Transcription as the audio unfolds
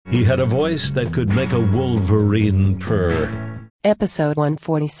He had a voice that could make a wolverine purr. Episode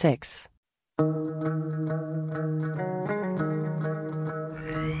 146. The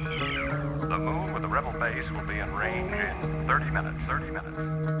moon with the rebel base will be in range in 30 minutes.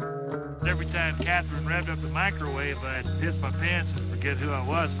 Every time Catherine revved up the microwave, I'd piss my pants and forget who I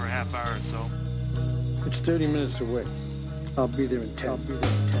was for a half hour or so. It's 30 minutes away. I'll be there in 10.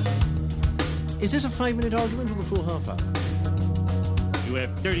 Is this a 5-minute argument or a full half hour? You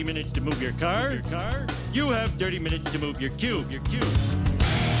have 30 minutes to move your car. You have 30 minutes to move your cube.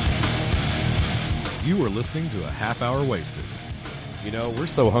 You are listening to a half hour wasted. You know, we're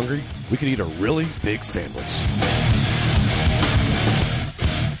so hungry, we could eat a really big sandwich.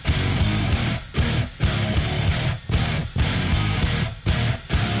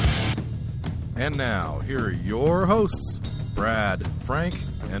 And now, here are your hosts, Brad, Frank,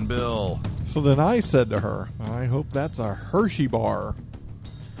 and Bill. So then I said to her, I hope that's a Hershey bar.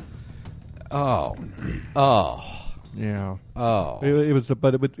 Oh. Yeah. Oh. It was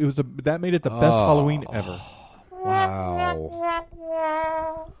that made it the best Halloween ever. Wow.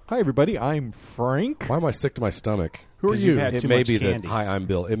 Hi everybody, I'm Frank. Why am I sick to my stomach? Who are you? It may be the hi, I'm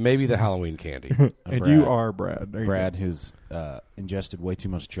Bill. It may be the Halloween candy. And Brad. you are Brad. There you Brad, go. who's ingested way too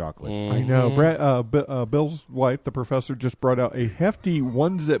much chocolate. I know. Brad, Bill's wife, the professor, just brought out a hefty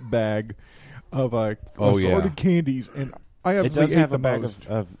one-zip bag of assorted candies, and I It absolutely does have ate a the bag most.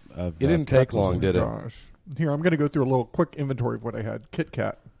 of It didn't take pretzels long, in did it? Gosh. Here, I'm going to go through a little quick inventory of what I had. Kit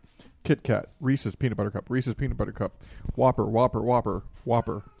Kat, Reese's Peanut Butter Cup, Whopper.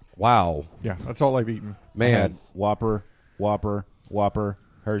 Wow. Yeah, that's all I've eaten. I had Man. Whopper,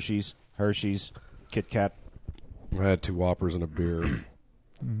 Hershey's, Kit Kat. I had 2 Whoppers and a beer.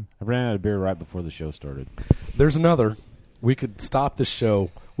 I ran out of beer right before the show started. There's another. We could stop the show.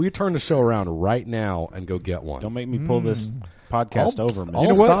 We could turn the show around right now and go get one. Don't make me pull this podcast over, I'll man. You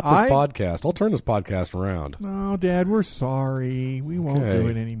know what? stop this podcast. I'll turn this podcast around. No, Dad, we're sorry. We won't Okay. do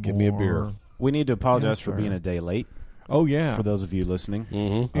it anymore. Give me a beer. We need to apologize Yes, for sir. being a day late. Oh, yeah. For those of you listening,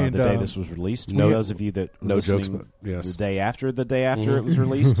 Mm-hmm. And, the day this was released. no- For those of you that were no jokes, listening but yes. the day after it was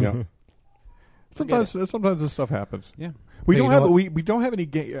released. Yeah. Sometimes this stuff happens. Yeah. We Hey, don't you know have what? we don't have any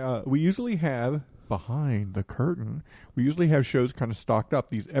we usually have behind the curtain. We usually have shows kind of stocked up,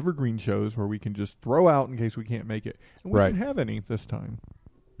 these evergreen shows where we can just throw out in case we can't make it. And we Right. didn't have any this time.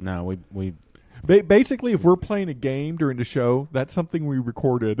 No, we Basically, if we're playing a game during the show, that's something we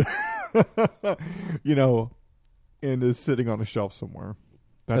recorded, and is sitting on a shelf somewhere.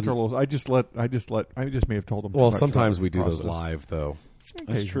 That's our little. I just may have told them. too Well, much sometimes about we the do those process. live, though.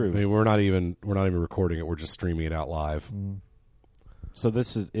 that's true. I mean, we're not even recording it. We're just streaming it out live. So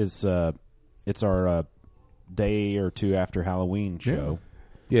this is it's our day or two after Halloween show.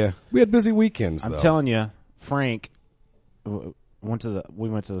 Yeah, we had busy weekends. I'm though. telling you, Frank we went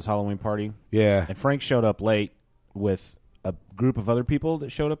to this Halloween party, Yeah. and Frank showed up late with a group of other people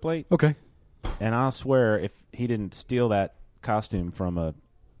that showed up late. Okay. And I'll swear, if he didn't steal that costume from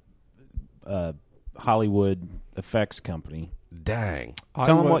a Hollywood effects company, Dang.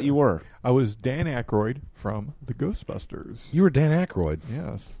 tell him what you were. I was Dan Aykroyd from the Ghostbusters. You were Dan Aykroyd.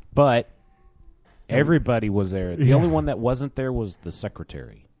 Yes. But everybody was there. The Yeah. only one that wasn't there was the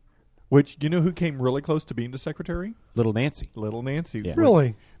secretary, Which, you know who came really close to being the secretary? Little Nancy. Little Nancy. Yeah.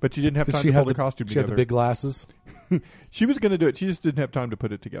 Really? But she didn't have Did time she to have pull the costume She together. had the big glasses. She was going to do it. She just didn't have time to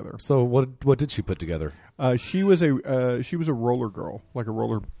put it together. So what did she put together? She was a roller girl, like a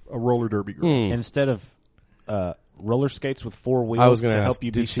roller derby girl. Instead of roller skates with 4 wheels I was going to to help ask,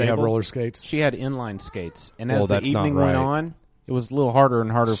 you did be she have stable, roller skates? she had inline skates. And Well, as the that's not evening went right. on, it was a little harder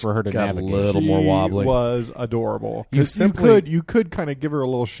and harder for her to got a navigate. little more wobbly. She was adorable. You 'Cause simply- you could kind of give her a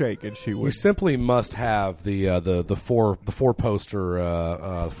little shake, and she You would. simply must have the four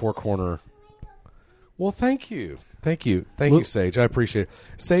poster 4 corner. Well, thank you, Sage. I appreciate it.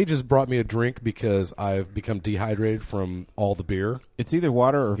 Sage has brought me a drink because I've become dehydrated from all the beer. It's either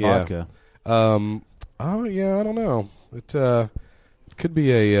water or Yeah. vodka. Oh yeah, I don't know. It could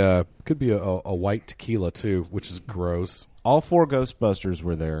be a white tequila too, which is gross. All 4 Ghostbusters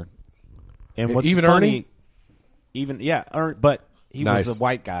were there. And what's Even funny, Ernie? but he Nice. was a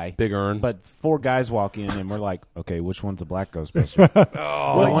white guy. Big Ern. But 4 guys walk in, and we're like, okay, which one's a black Ghostbuster?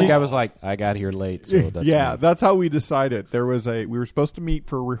 Well, one guy was like, I got here late, so that's Yeah, me. that's how we decided. We were supposed to meet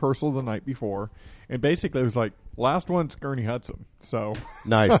for rehearsal the night before, and basically it was like, last one's Ernie Hudson. So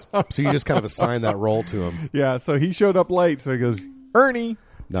Nice. So you just kind of assigned that role to him. yeah, so he showed up late. So he goes, Ernie,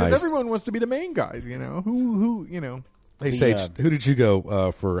 because Nice. everyone wants to be the main guys, who Hey, The, Sage, who did you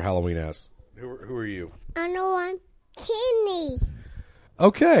go for Halloween as? Who are you? I know I'm Kenny.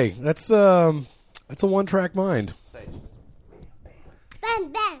 Okay, that's a one-track mind.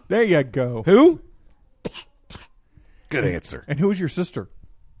 Ben, Ben. There you go. Who? Good answer. And who is your sister?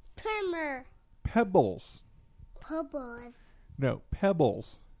 Primer. Pebbles. Pebbles. No,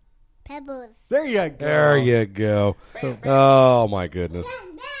 Pebbles. Pebbles. There you go. There you go. So, Oh my goodness.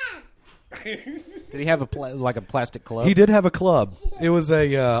 Ben. Did he have a plastic club? He did have a club. It was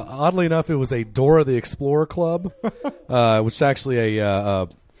a oddly enough, it was a Dora the Explorer club, which is actually a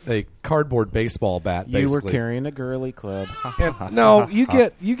cardboard baseball bat. You Basically. were carrying a girly club. And, no, you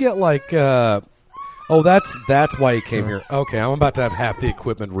get like. Oh, that's why he came here. Okay, I'm about to have half the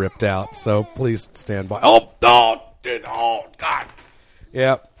equipment ripped out, so please stand by. Oh, God.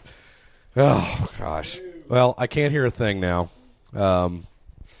 Yeah. Oh, gosh. Well, I can't hear a thing now.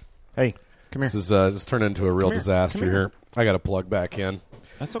 Hey, come here. This is turned into a real disaster here. I got to plug back in.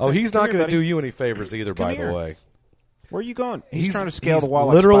 That's okay. Oh, he's Come not here, going to buddy. do you any favors either, Come by here. the way. Where are you going? He's trying to scale he's the wall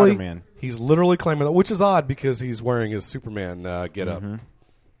literally, like Spider-Man. He's literally climbing that, which is odd because he's wearing his Superman get-up. Mm-hmm.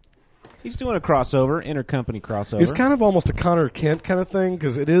 He's doing a crossover, intercompany crossover. It's kind of almost a Connor Kent kind of thing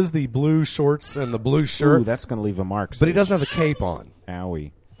because it is the blue shorts and the blue shirt. Ooh, that's going to leave a mark. But he doesn't have a cape on.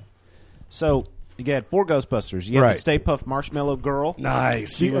 Owie. So, you had 4 Ghostbusters. You had Right. the Stay Puft Marshmallow Girl.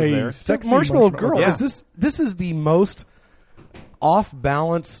 Nice. She was there. It's like Marshmallow Girl. Yeah. This is the most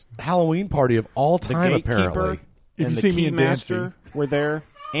off-balance Halloween party of all The time, Gatekeeper apparently. If and you the see me in Keymaster were there.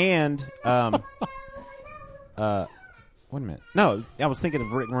 And, wait a minute. No, I was thinking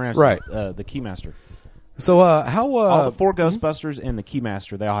of Rick Moranis, Right. The Keymaster. So how... all the 4 Ghostbusters and the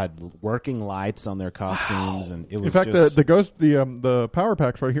Keymaster, they all had working lights on their costumes, and it was in fact, just... the power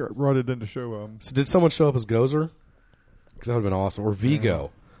packs right here brought it in to show. So did someone show up as Gozer? Because that would have been awesome. Or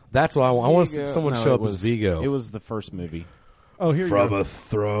Vigo. That's what I want. I want to see someone show up as Vigo. It was the first movie. Oh, here From you go. a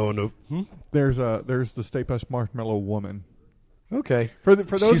throne of... There's the Stay Puft Marshmallow Woman. Okay. For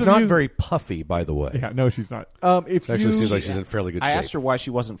those she's of not you- very puffy, by the way. Yeah, no, she's not. If It actually you, seems like she's in fairly good I shape. asked her why she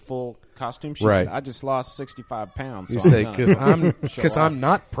wasn't full costume. She Right. said, "I just lost 65 pounds." You so say, I'm because gonna show off." I'm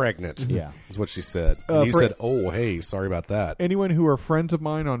not pregnant. Yeah. Is what she said. And you for- said, oh, hey, sorry about that. anyone who are friends of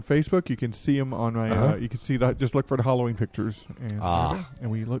mine on Facebook, you can see them on my. You can see that. Just look for the Halloween pictures, and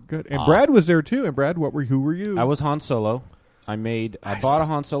and we look good. And Brad was there too. And Brad, who were you? I was Han Solo. I bought a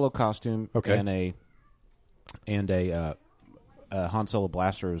Han Solo costume. Okay. and a Han Solo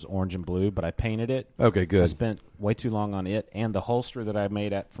blaster. It was orange and blue, but I painted it. Okay, I good. spent way too long on it, and the holster that I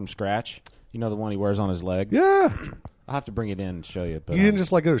made from scratch. You know, the one he wears on his leg. Yeah. I'll have to bring it in and show you. But You didn't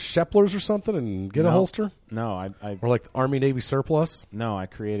just like go to Shepler's or something and get a no. holster? No, I Or like Army Navy surplus? no, I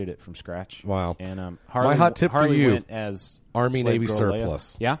created it from scratch. Wow. And Harley, hot tip for Harley you, went as Army Slave Navy Girl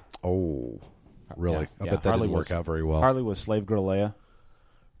surplus. Leia. Yeah, Oh, really? I Yeah, bet that Harley didn't was- work out very well. Harley was Slave Girl Leia.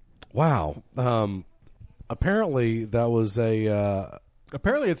 Wow. Apparently, that was a...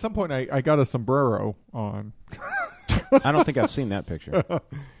 Apparently, at some point, I got a sombrero on. I don't think I've seen that picture.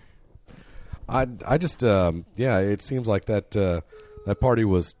 I just... yeah, it seems like that party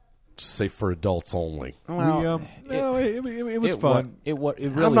was, say, for adults only. Well, it was fun. It really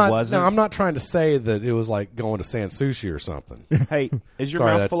I'm not, wasn't. No, I'm not trying to say that it was like going to San Sushi or something. Hey, is your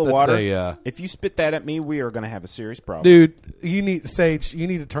Sorry, mouth full of that's water? a, if you spit that at me, we are going to have a serious problem. Dude, Sage, you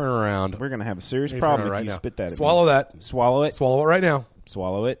need to turn around. We're going to have a serious You need to problem turn if around you right now. spit that at Swallow me. that. Swallow it. Swallow it right now.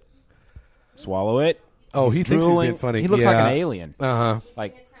 Swallow it. Swallow it. Oh, he thinks he's drooling. being funny. He looks like Yeah. an alien. Uh-huh.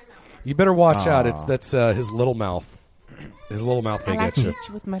 Like, You better watch out. That's his little mouth. His little mouth may get you.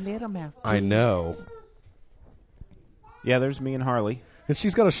 with my little mouth. I know. Yeah, there's me and Harley. And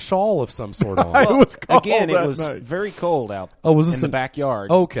she's got a shawl of some sort on. It was cold Again, it that was night. very cold out. Oh, was this in the an-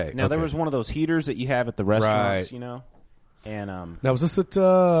 backyard? Okay, Now there okay. was one of those heaters that you have at the restaurants, Right. you know. And Now, was this at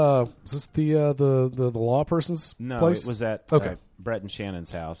was this the law person's no, place? it was at Okay. Brett and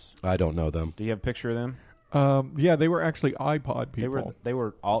Shannon's house. I don't know them. Do you have a picture of them? Yeah, they were actually iPod people. They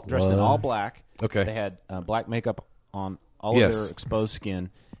were all dressed in What? all black. Okay. They had black makeup on all Yes. of their exposed skin,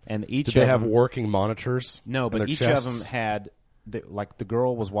 and each Did they of have them, working monitors? no, in but their each chests? of them had like the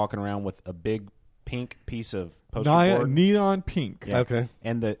girl was walking around with a big pink piece of poster board. Neon pink. Yeah. Okay.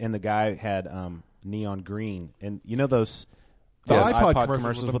 And the guy had neon green, and you know those The Yes. iPod commercials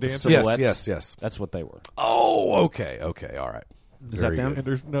commercials with the dancing. Yes, silhouettes. yes. That's what they were. Oh, okay, all right. Is that Very them? good. And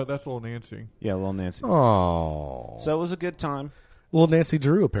there's no, that's little Nancy. Yeah, Little Nancy. Oh, So it was a good time. little Nancy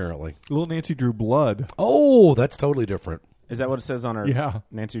Drew apparently. Little Nancy drew blood. Oh, that's totally different. Is that what it says on her? Yeah.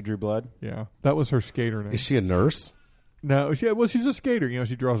 Nancy Drew Blood. Yeah, that was her skater name. Is she a nurse? No, she's a skater. You know,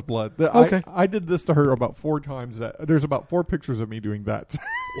 she draws blood. Okay. I did this to her about 4 times. There's about 4 pictures of me doing that.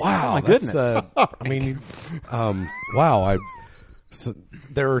 Wow, my that's, goodness. I mean, wow. So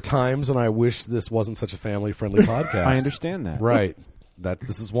there are times when I wish this wasn't such a family-friendly podcast. I understand that. Right. That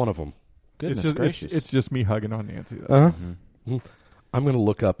this is one of them. Goodness it's just, gracious. It's just me hugging on Nancy. Though. I'm going to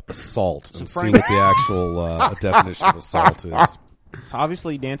look up assault and see Frank- what the actual definition of assault is. So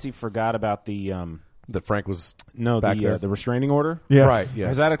obviously, Nancy forgot about the That Frank was the there. the restraining order. Yeah. Right, yes.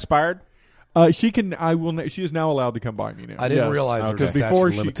 Has that expired? She can. I will. She is now allowed to come by me now. I didn't Yes. realize there was because statute before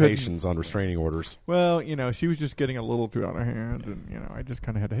of she limitations on restraining orders. Well, she was just getting a little too out of hand, and I just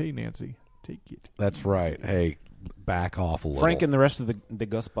kind of had to. Hey, Nancy, take it. That's right. Hey, back off a little. Frank and the rest of the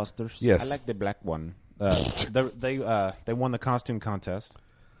Ghostbusters. Yes. I like the black one. They won the costume contest,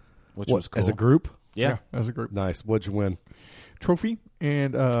 which was cool. As a group? Yeah. as a group. Nice. What'd you win? Trophy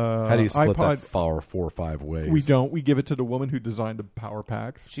and How do you split iPod. that 4 or 5 ways? We don't. We give it to the woman who designed the power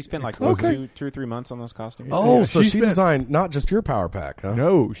packs. She spent like Okay. 2 or 3 months on those costumes. Oh, Yeah, so she she spent- designed not just your power pack, huh?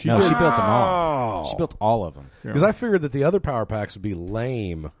 No, she No, did. she built them all. She built all of them. Because I figured that the other power packs would be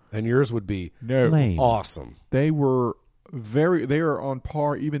lame and yours would be No, awesome. they were they are on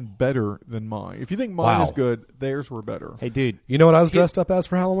par, even better than mine. If you think mine Wow. is good, theirs were better. Hey, dude. You know what I was dressed up as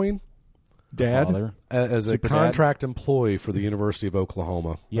for Halloween? Dad, Father. As a Super dad? contract employee for the University of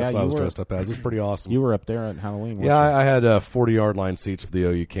Oklahoma. Yeah, That's what I you was were. dressed up as. It was pretty awesome. You were up there at Halloween. weren't Yeah, you? I had 40-yard line seats for the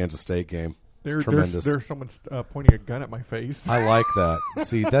OU Kansas State game. It's tremendous. there's someone pointing a gun at my face. I like that.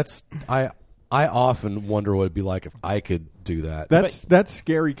 See, that's I often wonder what it'd be like if I could do that. That's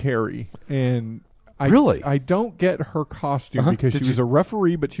Scary Carrie, and Really? I don't get her costume because Did she was you- a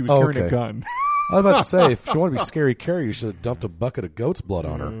referee, but she was Oh, carrying a okay. gun. I was about to say, if you want to be Scary Carrie, you should have dumped a bucket of goat's blood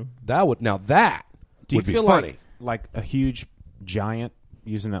on her. That would Do you would be feel funny. like a huge giant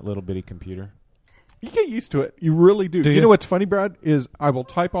using that little bitty computer? You get used to it. You really do. Do You you? know what's funny, Brad? Is I will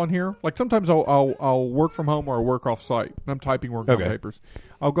type on here. Like sometimes I'll work from home or I'll work off site. And I'm typing work on Okay. papers.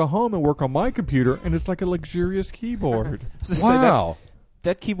 I'll go home and work on my computer, and it's like a luxurious keyboard. Wow.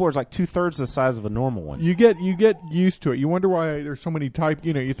 That keyboard's like 2/3 the size of a normal one. You get used to it. You wonder why there's so many type.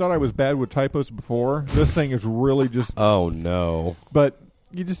 You thought I was bad with typos before. This thing is really just. Oh no. But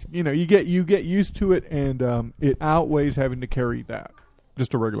you just you get used to it, and it outweighs having to carry that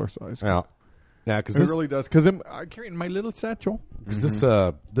just a regular size. Yeah. Now, because It this, really does, because I'm carrying my little satchel. this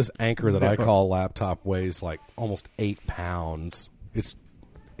anchor that I Nipper. call laptop weighs like almost 8 pounds. It's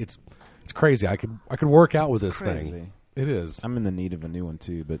crazy. I could work out with It's this crazy. thing. It is. I'm in the need of a new one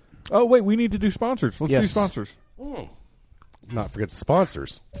too, but Oh wait, we need to do sponsors. Let's do Yes. sponsors. Not forget the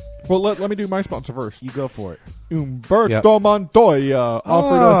sponsors. Well, let me do my sponsor first. you go for it. Umberto Yep. Montoya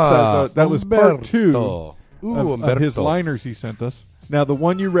offered us that was part 2 Umberto. Ooh, of his Umberto. liners he sent us. Now the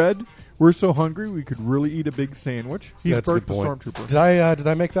one you read, we're so hungry we could really eat a big sandwich. He's That's a Bert good the point. Stormtrooper. Did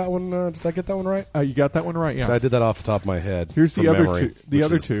I make that one? Did I get that one right? You got that one right, yeah. So I did that off the top of my head. Here's the from other memory, two- the which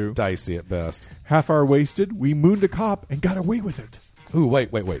other is two. dicey at best. Half hour wasted. We mooned a cop and got away with it. Ooh,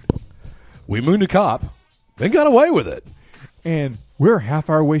 wait. We mooned a cop, then got away with it. And we're half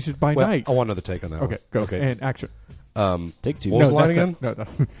hour wasted by Well, night. I want another take on that. Okay, one. go. Okay. And action. Take 2. What was the line that's again? not-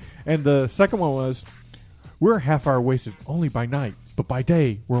 no. And the second one was, we're half hour wasted only by night, but by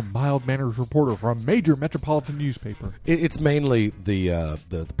day we're a mild manners reporter for a major metropolitan newspaper. It's mainly the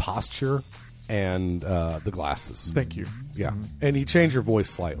posture and the glasses. Thank you. Yeah, and you change your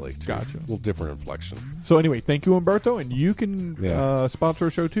voice slightly. Too. Gotcha. A little different inflection. So anyway, thank you, Umberto, and you can Yeah. sponsor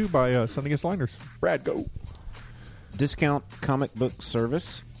a show too by sending us liners. Brad, go. Discount Comic Book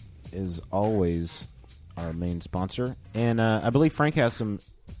Service is always our main sponsor. And I believe Frank has some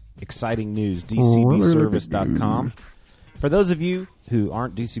exciting news. DCBService.com. For those of you who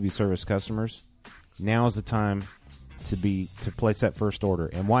aren't DCB Service customers, now is the time to place that first order.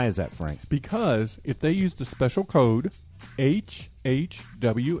 And why is that, Frank? Because if they use the special code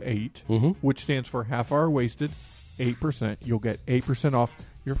HHW8, which stands for half hour wasted, 8%, you'll get 8% off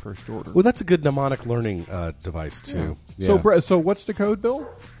your first order. Well, that's a good mnemonic learning device too. Yeah. So, Brad, so what's the code, Bill?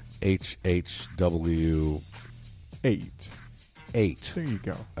 HHW 8. 8. There you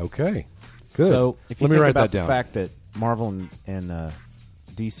go. Okay. Good. So if you Let me think write about that down. the fact that Marvel and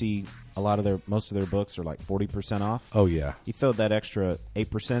DC, most of their books are like 40% off. Oh yeah. You throw that extra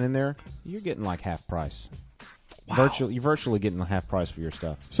 8% in there, you're getting like half price. You're virtually getting the half price for your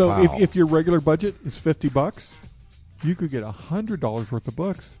stuff. So Wow. if your regular budget is $50, you could get $100 worth of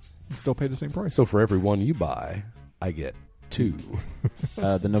books and still pay the same price. So for every one you buy, I get 2.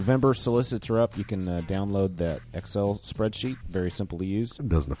 The November solicits are up. You can download that Excel spreadsheet. Very simple to use. It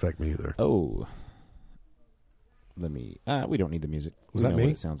doesn't affect me either. Oh. Let me... we don't need the music. Was We that know me?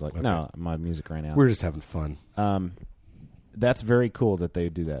 what it sounds like. Okay. No, my music ran out. We're just having fun. That's very cool that they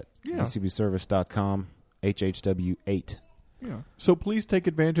do that. Yeah. DCBService.com, HHW8. Yeah. So please take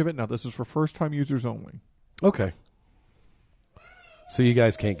advantage of it. Now, this is for first-time users only. Okay. So you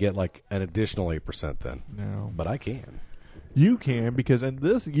guys can't get like an additional 8% then. No. But I can. You can, because in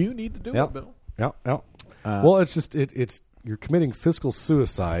this, you need to do Yep. it, Bill. Yeah. Well, it's just it's you're committing fiscal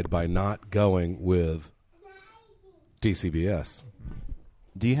suicide by not going with DCBS.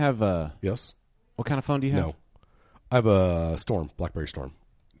 Do you have a... Yes. What kind of phone do you have? No. I have a Storm, BlackBerry Storm.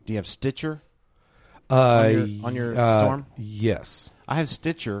 Do you have Stitcher on your Storm? Yes. I have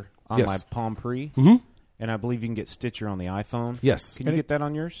Stitcher on Yes. my Palm Pre, and I believe you can get Stitcher on the iPhone. Yes. Can you get that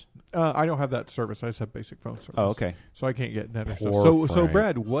on yours? I don't have that service. I just have basic phone service. Oh, okay. So I can't get net or stuff. Poor So Frank.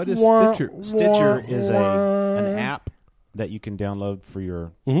 Brad, what is Wah, Stitcher? Stitcher is an app that you can download for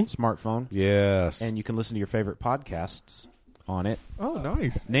your smartphone, Yes. and you can listen to your favorite podcasts on it. Oh,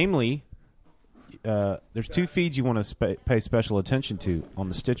 nice. Namely, there's two feeds you want to pay special attention to on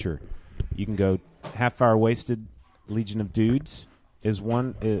the Stitcher. You can go Half Hour Wasted, Legion of Dudes is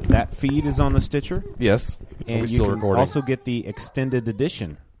one. That feed is on the Stitcher. Yes. And we you still can recording. also get the extended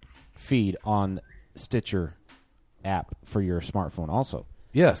edition feed on Stitcher app for your smartphone also.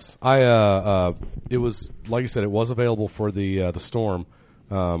 Yes, it was like you said. It was available for the Storm,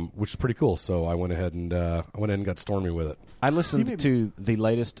 which is pretty cool. So I went ahead and got stormy with it. I listened to the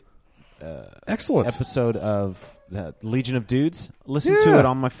latest Excellent episode of Legion of Dudes. Listened to it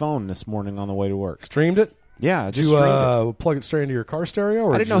on my phone this morning on the way to work. Streamed it. Yeah, I Did just you streamed it. plug it straight into your car stereo?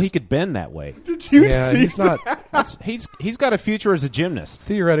 Or I didn't know he just- could bend that way. Did you Yeah, see he's not. He's got a future as a gymnast.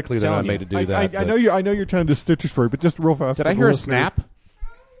 Theoretically, they're not Telling made you. to do I that. know you. I know you're telling the Stitcher story, but just real fast. Did for I the hear a listeners. snap?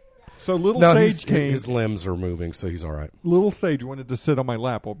 So little No, Sage came. his limbs are moving, so he's all right. Little Sage wanted to sit on my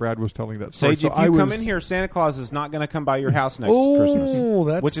lap while Brad was telling that story. Sage, So if I you was, come in here, Santa Claus is not going to come by your house next Oh, Christmas,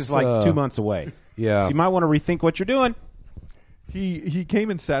 that's, which is like 2 months away. Yeah. So you might want to rethink what you're doing. he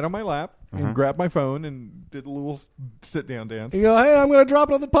came and sat on my lap and grabbed my phone and did a little sit down dance. You go, hey, I'm going to drop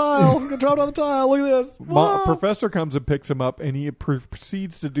it on the pile. I'm going to drop it on the tile. Look at this. Professor comes and picks him up, and he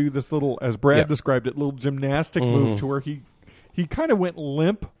proceeds to do this little, as Brad Yeah. described it, little gymnastic move to where he kind of went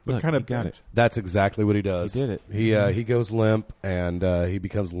limp, but Look, kind of he got bent. it. That's exactly what he does. He did it. He goes limp, and he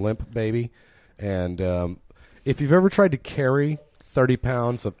becomes limp baby. And if you've ever tried to carry 30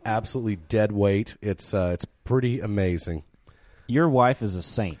 pounds of absolutely dead weight, it's pretty amazing. Your wife is a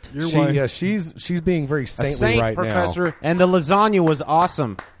saint. She's being very A saintly saint, right Professor. now. And the lasagna was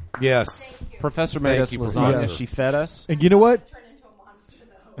awesome. Yes. Professor made Thank us you, lasagna. Professor. She fed us. And you know what?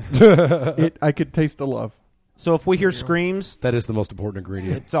 I could taste the love. So if we hear screams, That is the most important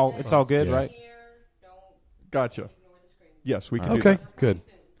ingredient. it's all good, Yeah. right? Gotcha. Yes, we can. do Okay, that. good.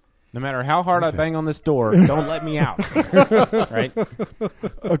 No matter how hard I bang on this door, don't let me out. Right?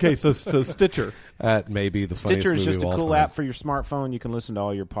 Okay, so Stitcher. That may be the funniest Stitcher is movie just of a all cool time. app for your smartphone. You can listen to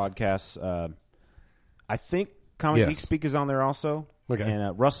all your podcasts. I think Comic Yes. Geek Speak is on there also. Okay.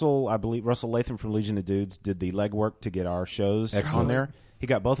 And Russell Latham from Legion of Dudes did the legwork to get our shows Excellent. on there. He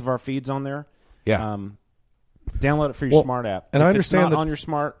got both of our feeds on there. Yeah. Download it for your Well, smart app. and if I it's understand not that- on your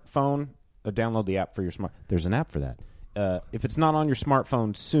smartphone, download the app for your smart. There's an app for that. If it's not on your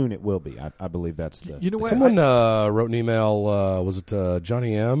smartphone, soon it will be. I believe that's the. You know what? Someone wrote an email, was it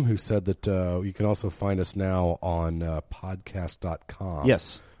Johnny M., who said that you can also find us now on podcast.com.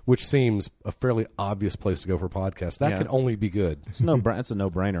 Yes. Which seems a fairly obvious place to go for podcasts. That Yeah. can only be good. It's a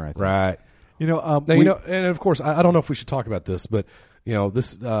no-brainer, I think. Right. You know, Now, and of course, I don't know if we should talk about this, but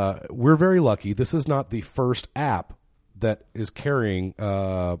this we're very lucky. This is not the first app that is carrying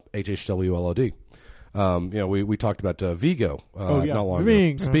HHWLOD. We talked about Vigo not long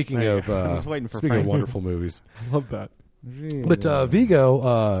ago. Speaking of was waiting for speaking of Frank. wonderful movies, I love that. but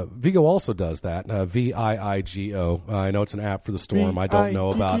Vigo also does that. VIIGO. I know it's an app for the Storm. I don't know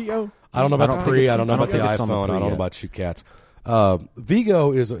about. VIGO. I don't know about I don't the think Pre. it's- I don't know I don't about the think it's on the iPhone. Pre I don't know yet. about you cats.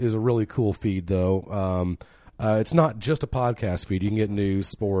 Vigo is a really cool feed, though. It's not just a podcast feed. You can get news,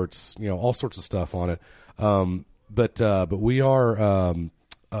 sports, all sorts of stuff on it. But we are on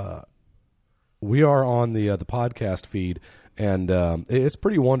the podcast feed, and it's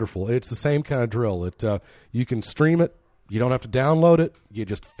pretty wonderful. It's the same kind of drill. You can stream it. You don't have to download it. You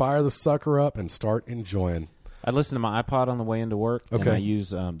just fire the sucker up and start enjoying. I listen to my iPod on the way into work, and Okay. I use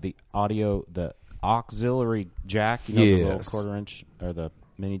the auxiliary jack, the little Yes. quarter-inch or the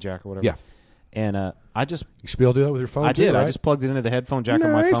mini jack or whatever. Yeah. And I just You should be able to do that with your phone. I too, did. Right? I just plugged it into the headphone jack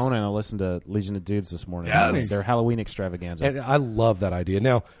on my Nice. phone, and I listened to Legion of Dudes this morning. Yes. Their Halloween extravaganza. And I love that idea.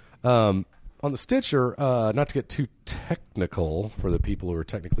 Now, on the Stitcher, not to get too technical for the people who are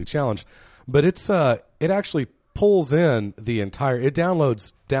technically challenged, but it actually pulls in the entire. It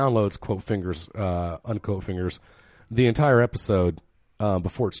downloads quote fingers, unquote fingers, the entire episode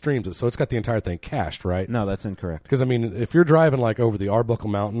before it streams it. So it's got the entire thing cached, right? No, that's incorrect. Because if you're driving like over the Arbuckle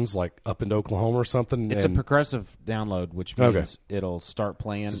Mountains, like up into Oklahoma or something, It's and a progressive download, which means it'll start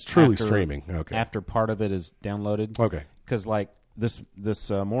playing. It's truly after- streaming. Okay. After part of it is downloaded. Okay. Because like this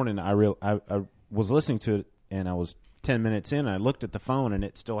morning, I was listening to it, and I was 10 minutes in. I looked at the phone, and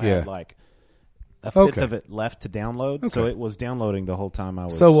it still had Yeah. like a fifth Okay. of it left to download. So Okay. it was downloading the whole time I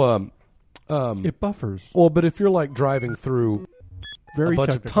was. So, It buffers. well, but if you're like driving through Very a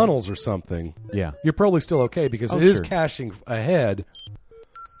bunch technical. of tunnels or something, yeah. you're probably still okay because Oh, it is sure. caching ahead.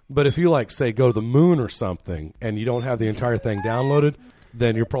 But if you like, say, go to the moon or something, and you don't have the entire thing downloaded,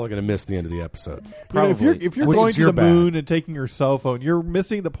 then you're probably going to miss the end of the episode. You know, if you're Which going is to your the moon bad. and taking your cell phone, you're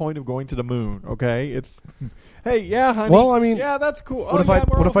missing the point of going to the moon. Okay, it's hey, yeah, honey. Well, I mean, yeah, that's cool. What if I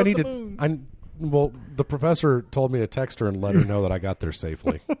we're what if almost I at need the to? moon. Well, the professor told me to text her and let her know that I got there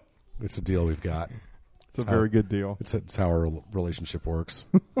safely. It's a deal we've got. It's a very good deal. It's how our relationship works.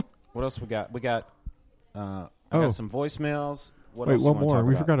 What else we got? We got. I got some voicemails. What Wait, else one you wanna more. talk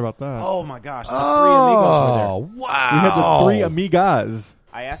We about? forgot about that. Oh my gosh! The three amigos were there. Wow! We had the three amigas.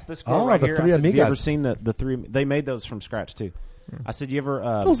 I asked this girl Oh, right the here. three I said, "Have you ever amigas. seen the three?" They made those from scratch too. I said, "You ever?"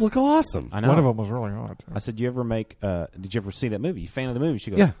 Those look awesome. I know. One of them was really hot. I said, "You ever make? Did you ever see that movie? You fan of the movie?"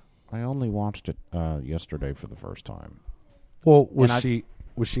 She goes, Yeah. I only watched it yesterday for the first time. Well, was And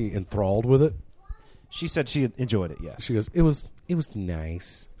she enthralled with it? She said she enjoyed it. Yes. She goes, it was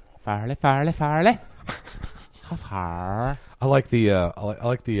nice. Farley, Farley, Farley. Har. I like the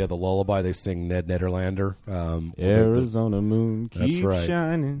the lullaby they sing, Ned Nederlander. Arizona moon That's keeps right.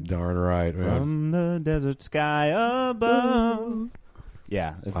 shining Darn right, man. from the desert sky above.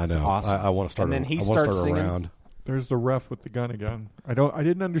 Yeah, it's I know. awesome. I want to start. And then he I want to starts start singing. around. There's the ref with the gun again. I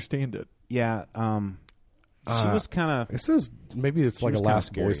didn't understand it. Yeah, she was kind of. It says maybe it's like a was kinda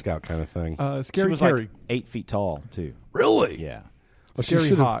Last Boy scary. Scout kind of thing. She Scary was Terry. like 8 feet tall too. Really? Yeah. Well, Scary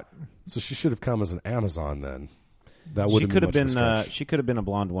should've- hot. So she should have come as an Amazon then. That would She could have been. Stretch. She could have been a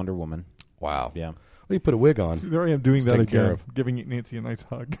blonde Wonder Woman. Wow. Yeah. Well, you put a wig on. There I am doing It's that taken care again, of. giving Nancy a nice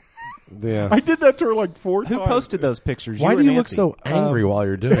hug. Yeah. I did that to her like 4 Who times. posted those pictures? Why You do or you look Nancy? so angry while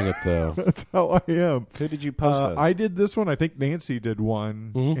you're doing it, though? That's how I am. Who did you post those? I did this one. I think Nancy did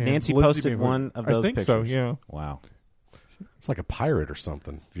one. Mhm. and Nancy Lindsay posted did one of those I think pictures. so, yeah. Wow. It's like a pirate or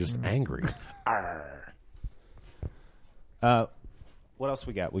something. You're just angry. What else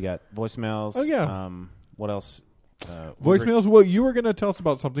we got? We got voicemails. Oh, yeah. What else? Voicemails? Well, you were going to tell us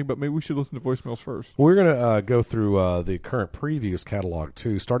about something, but maybe we should listen to voicemails first. We're going to go through the current previews catalog,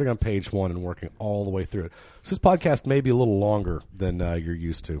 too, starting on page 1 and working all the way through it. So this podcast may be a little longer than you're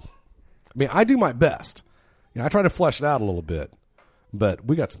used to. I mean, I do my best. I try to flesh it out a little bit, but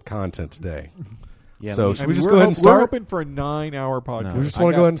we got some content today. Yeah, So we- should we just go ahead and We're start? hoping for a 9-hour podcast. We just I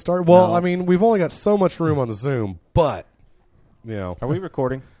want to got- go ahead and start? Well, No. I mean, we've only got so much room on the Zoom, but, Are we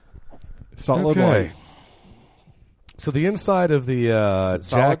recording? Solid Okay. light. So the inside of the it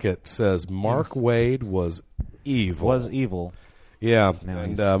solid? jacket says Mark Wade was evil. Was evil. Yeah, Now and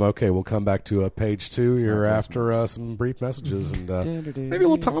he's- okay, we'll come back to page 2 here after some brief messages and maybe a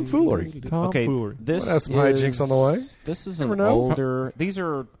little tomfoolery. Tomfoolery. This Might have some hijinks on the way. This is Never an know. older. These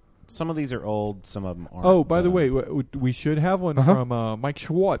are some of these are old. Some of them aren't. Oh, by the way, we should have one from Mike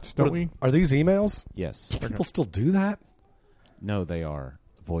Schwartz, don't we? Are these emails? Yes. People still do that? No, they are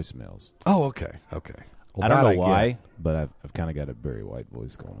voicemails. Oh, okay, okay. Well, I don't that know get. why, but I've kind of got a very white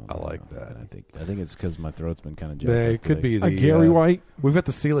voice going on. I right like now. that. And I think it's because my throat's been kind of jacked They up could today. be the Gary White. We've got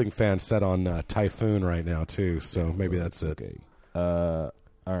the ceiling fan set on Typhoon right now too, so maybe that's it. Okay. All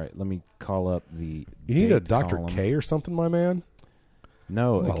right. Let me call up the. You need a date Dr. column. K or something, my man.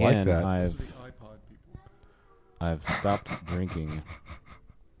 No, Oh, I like again, that. I've stopped drinking.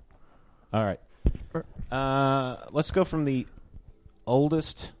 All right. Let's go from the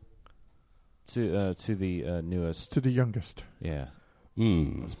oldest to the newest. To the youngest. Yeah.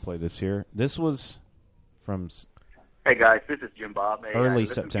 Mm. Let's play this here. This was from. Hey guys, this is Jim Bob. Hey, Early I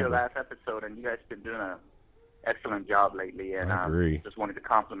listened to your September. last episode, and you guys been doing an excellent job lately. And I agree. just wanted to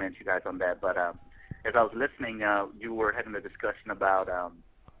compliment you guys on that. But as I was listening, you were having a discussion about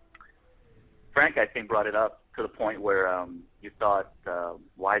Frank. I think brought it up to the point where you thought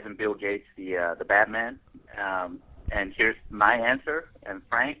why isn't Bill Gates the Batman? And here's my answer. And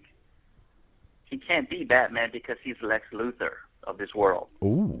Frank, he can't be Batman because he's Lex Luthor of this world.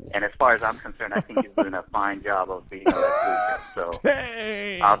 Ooh. And as far as I'm concerned, I think he's doing a fine job of being Lex Luthor.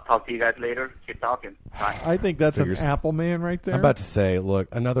 So I'll talk to you guys later. Keep talking. Bye. I think that's Figures. an Apple man right there. I'm about to say, look,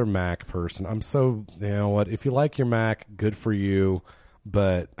 another Mac person. I'm so, you know what? If you like your Mac, good for you,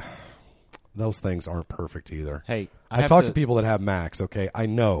 but those things aren't perfect either. Hey, I talk to people that have Macs. Okay, I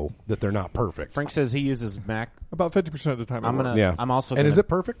know that they're not perfect. Frank says he uses Mac. About 50% of the time. I'm gonna. Yeah. I'm also. And gonna, is it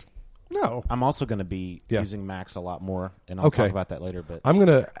perfect? No. I'm also going to be Yeah. using Macs a lot more, and I'll Okay. talk about that later. But I'm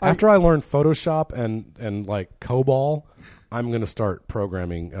gonna after I learn Photoshop and like COBOL, I'm gonna start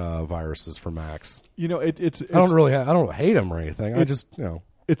programming viruses for Macs. You know, it's I don't hate them or anything. I just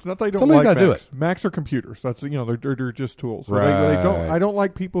It's not that I don't Somebody's like gotta do Macs. it. Macs are computers. That's they're just tools. So Right. I don't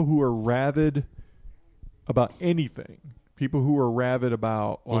like people who are rabid about anything. People who are rabid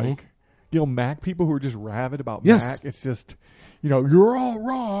about like Mac people who are just rabid about Yes. Mac. It's just you're all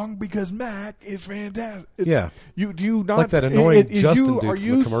wrong because Mac is fantastic. Do you not Like that annoying Justin dude are from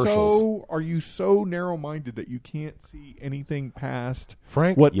you the commercials. are you so narrow minded that you can't see anything past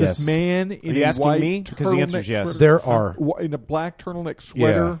Frank? what Yes. this man Are in you a asking white me? Because the answer's turtleneck yes. sweater- There are. in a black turtleneck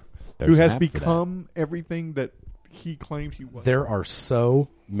sweater who There's has an app for that. become everything that he claimed he was. There are so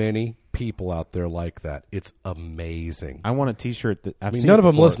many people out there like that. It's amazing. I want a T-shirt that I've I mean, seen none it of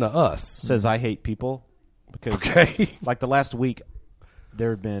them before. listen to us. Says I hate people because Okay. like the last week there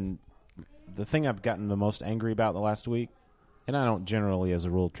have been the thing I've gotten the most angry about the last week, and I don't generally as a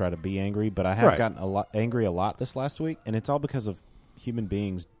rule try to be angry, but I have Right. gotten angry a lot this last week, and it's all because of human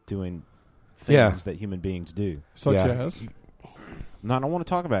beings doing things that human beings do. Such Yeah. as No, I don't want to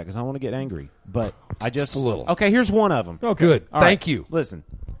talk about it because I don't want to get angry, but I just a little. Okay, here's one of them. okay. Good. All Thank right, you. Listen,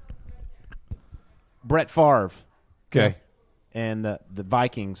 Brett Favre. Okay. And the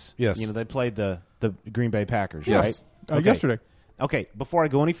Vikings. Yes. They played the Green Bay Packers. Yes. Right? Okay. Yesterday. Okay, before I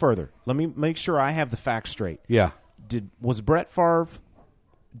go any further, let me make sure I have the facts straight. Yeah. Was Brett Favre?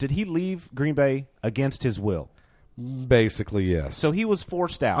 Did he leave Green Bay against his will? Basically, yes. So he was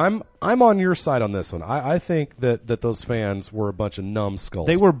forced out. I'm on your side on this one. I think that those fans were a bunch of numbskulls.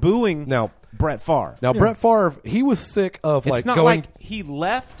 They were booing now Brett Favre. Now Brett Favre, he was sick of It's like not going. like he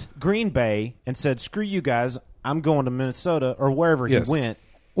left Green Bay and said, "Screw you guys, I'm going to Minnesota," or wherever Yes. he went.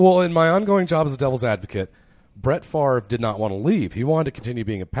 Well, in my ongoing job as a devil's advocate, Brett Favre did not want to leave. He wanted to continue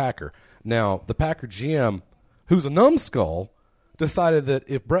being a Packer. Now, the Packer GM, who's a numbskull, decided that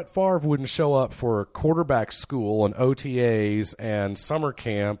if Brett Favre wouldn't show up for quarterback school and OTAs and summer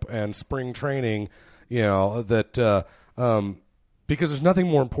camp and spring training, that because there's nothing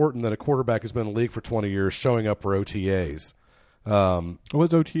more important than a quarterback who's been in the league for 20 years showing up for OTAs.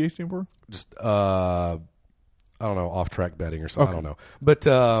 What's OTA stand for? Just I don't know, off-track betting or something. I don't know.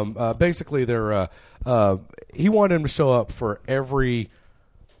 But basically, he wanted him to show up for every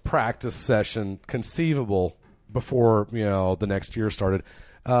practice session conceivable before the next year started.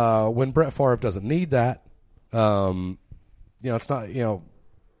 When Brett Favre doesn't need that, it's not.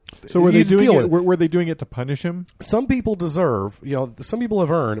 So were they you just doing deal it? with Were they doing it to punish him? Some people deserve. Some people have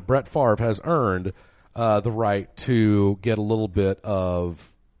earned. Brett Favre has earned the right to get a little bit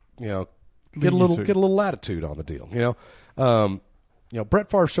of get a little latitude on the deal. Brett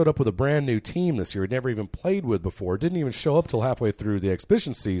Favre showed up with a brand new team this year. He'd never even played with before. Didn't even show up till halfway through the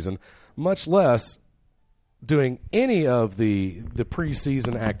exhibition season, much less doing any of the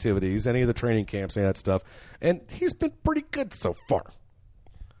preseason activities, any of the training camps, any of that stuff. And he's been pretty good so far.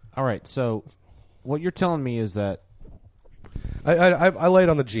 All right, so what you're telling me is that I laid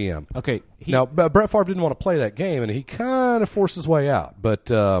on the GM. Okay, now Brett Favre didn't want to play that game, and he kind of forced his way out.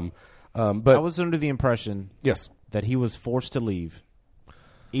 But I was under the impression that he was forced to leave,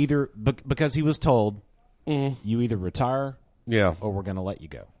 either because he was told, you either retire or we're going to let you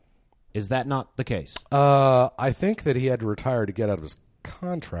go. Is that not the case? I think that he had to retire to get out of his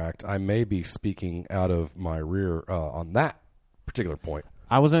contract. I may be speaking out of my rear on that particular point.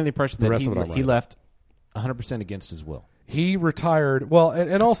 I was under the impression that he right left 100% against his will. He retired. Well,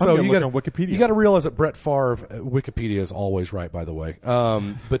 and also I'm you gonna look on Wikipedia. You got to realize that Brett Favre. Wikipedia is always right, by the way.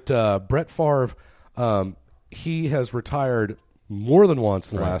 But Brett Favre, he has retired more than once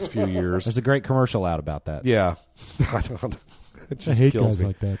in the last few years. There's a great commercial out about that. Yeah, I don't. It just I hate kills guys me.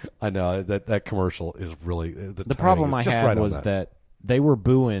 like that. I know that commercial is really The problem I had was that they were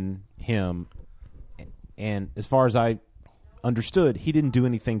booing him, and as far as I understood, he didn't do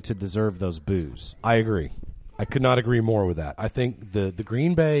anything to deserve those boos. I agree. I could not agree more with that. I think the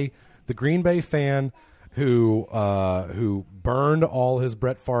Green Bay fan who burned all his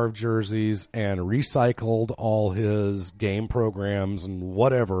Brett Favre jerseys and recycled all his game programs and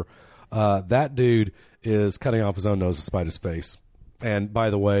whatever, that dude is cutting off his own nose to spite his face. And by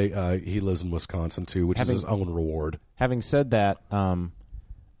the way, he lives in Wisconsin too, which is his own reward. Having said that,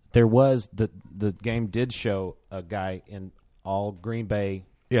 there was the game did show a guy in all Green Bay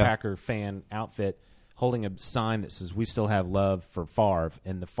Packer fan outfit holding a sign that says "We still have love for Favre,"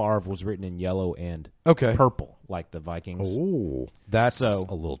 and the Favre was written in yellow and purple, like the Vikings. Oh, that's a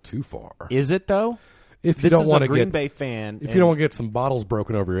little too far. Is it though? If you don't want to Green get Bay fan, if you don't want to get some bottles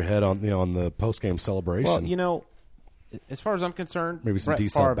broken over your head on on the post game celebration, well, as far as I'm concerned, maybe some Brett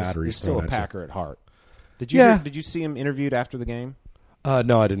D-cell Favre batteries is still a thrown at you. Packer at heart. Did you see him interviewed after the game?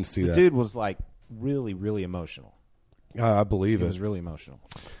 No, I didn't see The that. dude was like really, really emotional. I believe It it. was really emotional.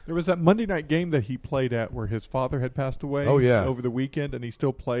 There was that Monday night game that he played at where his father had passed away. Oh, yeah. Over the weekend, and he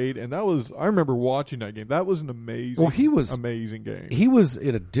still played. And that was, I remember watching that game. That was an amazing, amazing game. He was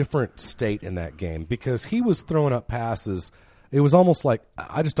in a different state in that game because he was throwing up passes. It was almost like,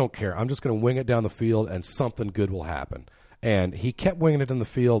 I just don't care. I'm just going to wing it down the field and something good will happen. And he kept winging it in the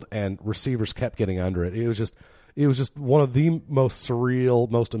field, and receivers kept getting under it. It was just one of the most surreal,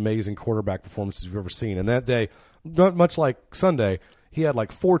 most amazing quarterback performances you've ever seen. And that day, not much like Sunday, he had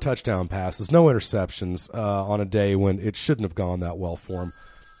like 4 touchdown passes, no interceptions on a day when it shouldn't have gone that well for him.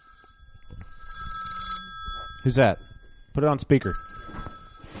 Who's that? Put it on speaker.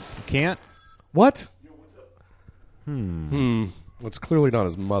 You can't? What? It's clearly not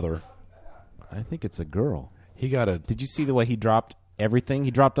his mother. I think it's a girl. He got a... Did you see the way he dropped everything?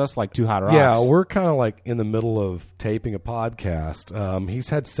 He dropped us like 2 hot rocks. Yeah, we're kind of like in the middle of taping a podcast. He's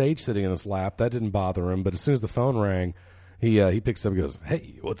had Sage sitting in his lap. That didn't bother him. But as soon as the phone rang, he picks up and goes,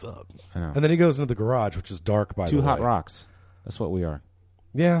 "Hey, what's up?" I know. And then he goes into the garage, which is dark, by the way. 2 hot rocks. That's what we are.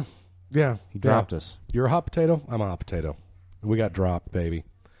 Yeah. He dropped us. You're a hot potato? I'm a hot potato. We got dropped, baby.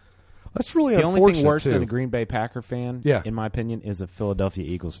 That's really The unfortunate, only thing worse too. than a Green Bay Packer fan, Yeah. in my opinion, is a Philadelphia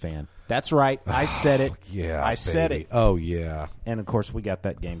Eagles fan. That's right. I said it. Yeah, I said baby. it. Oh, yeah. And, of course, we got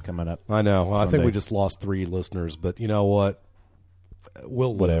that game coming up. I know. Well, I think Sunday. we just lost 3 listeners, but you know what?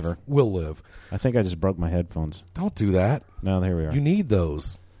 We'll live. Whatever. We'll live. I think I just broke my headphones. Don't do that. No, here we are. You need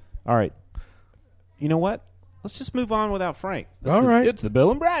those. All right. You know what? Let's just move on without Frank. All right. It's the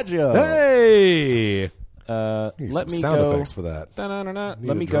Bill and Brad Show. Hey! Let Some me sound go. effects for that. Da-na-na-na. Need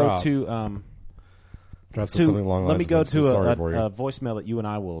Let to me go drop. to Perhaps something along the let lines me of, go "I'm so to sorry for you." a voicemail that you and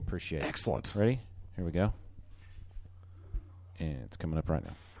I will appreciate. Excellent. Ready? Here we go. And it's coming up right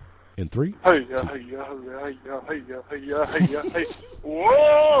now. In 3? Hey, yeah, hey, yeah, hey, yeah, hey, yeah, hey, yeah, hey, yeah, hey,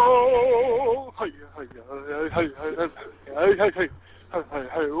 whoa, hey, yeah, hey, yeah, hey, hey, hey, hey, hey, hey, hey,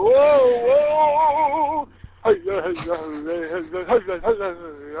 hey, whoa, whoa, hey, yeah, hey, yeah, hey,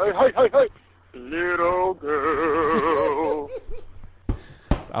 hey, hey, little girl.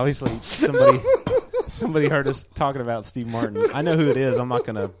 So obviously, somebody heard us talking about Steve Martin. I know who it is. I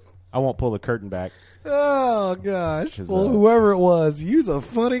won't pull the curtain back. Oh, gosh. 'Cause, Well, whoever it was, you's a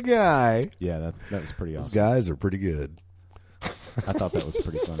funny guy. Yeah, that was pretty Those awesome. guys are pretty good. I thought that was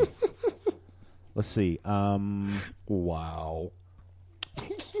pretty funny. Let's see. Wow.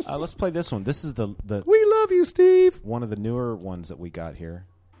 Let's play this one. This is the We love you, Steve. one of the newer ones that we got here,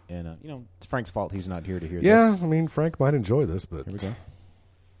 and it's Frank's fault he's not here to hear Yeah, this. I mean, Frank might enjoy this, but... Here we go.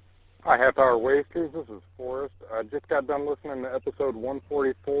 Hi, Half Hour Wasters. This is Forrest. I just got done listening to episode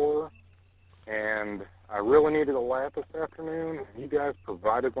 144, and I really needed a laugh this afternoon. You guys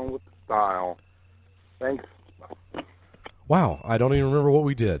provided one with style. Thanks. Wow, I don't even remember what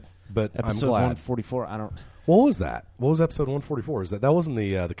we did, but Episode I'm glad. 144. I don't. What was that? What was episode 144? That wasn't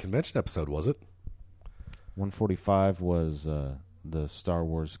the convention episode, was it? 145 was the Star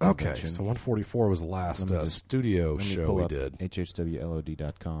Wars Okay, convention. so 144 was the last Let me just- studio let me show pull we up did.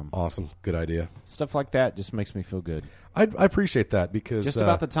 HHWLOD.com. Awesome, good idea. Stuff like that just makes me feel good. I appreciate that because Just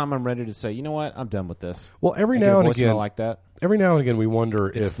about the time I'm ready to say, you know what, I'm done with this. well, every I get now a and voicemail again, like that. every now and again, we wonder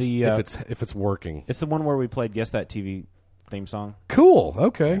It's if it's working. It's the one where we played Guess That TV theme song. Cool.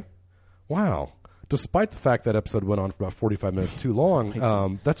 Okay. Wow. Despite the fact that episode went on for about 45 minutes too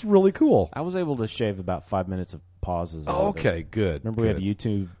long, that's really cool. I was able to shave about 5 minutes of pauses. out of it. Okay, good. Remember we had a good.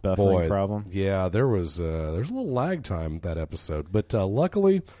 YouTube buffering Boy, problem? Yeah, there's a little lag time that episode, but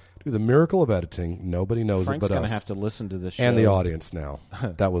luckily, through the miracle of editing, nobody knows Frank's it but gonna us have to listen to this show. and the audience now.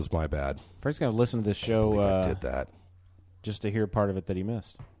 That was my bad. Frank's going to listen to this I show believe I did that. just to hear part of it that he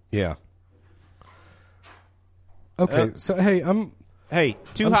missed. Yeah. Okay, so hey, Hey,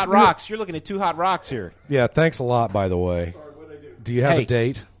 Two I'm Hot s- Rocks. You're looking at Two Hot Rocks here. yeah. Thanks a lot, by the way. Do you have Hey. a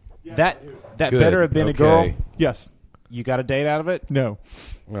date? That Good. better have been a Okay. girl. Yes. You got a date out of it? No.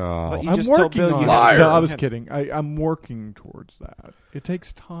 Oh, But you I'm just told working Bill on you it. had- No, I was had- kidding. I'm working towards that. It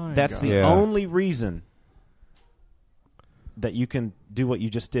takes time. That's guys. the Yeah. only reason that you can do what you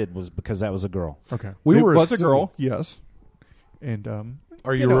just did was because that was a girl. Okay. We it were was a assuming- girl, yes. And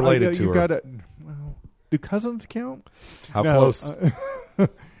Are you related to you her? Gotta, well, do cousins count? How No, close?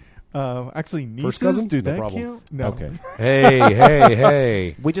 Actually, nieces. First cousin? Do No that problem. count? No. Okay.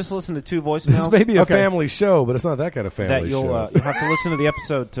 Hey. We just listened to 2 voicemails. This may be a Okay. family show, but it's not that kind of that family you'll show. you'll have to listen to the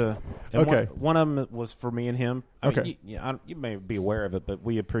episode to. And Okay. One of them was for me and him. I mean, Okay. you may be aware of it, but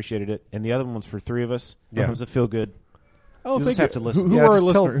we appreciated it. And the other one was for 3 of us. Yeah. It was a feel good. Oh, You thank just have you. to listen. Who Yeah, are our just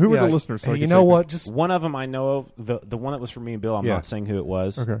tell- listeners? Who yeah. are the listeners? So Hey, I you can know say what? thanks. Just One of them I know of. The one that was for me and Bill, I'm Yeah. not saying who it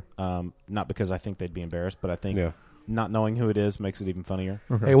was. Okay. Not because I think they'd be embarrassed, but I think Yeah. not knowing who it is makes it even funnier.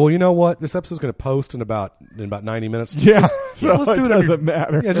 Okay. Hey, well, you know what? This episode's going to post in about 90 minutes. Yeah, so let's do it. Doesn't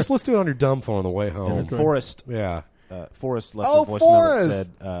matter. Yeah, just let's do it on your dumb phone on the way home. And Forrest, Yeah. Forrest left Oh, a voicemail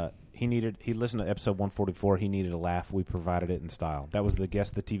Forrest! that said he listened to episode 144. He needed a laugh. We provided it in style. That was the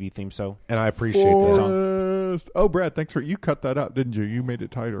Guess the TV theme show. And I appreciate that. Forrest. Oh, Brad, thanks for you cut that out, didn't you? You made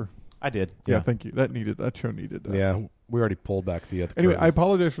it tighter. I did. Yeah, thank you. That show needed that. Yeah, we already pulled back the other. Anyway, I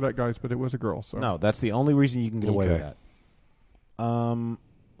apologize for that, guys, but it was a girl. So No, that's the only reason you can get away with Okay. that.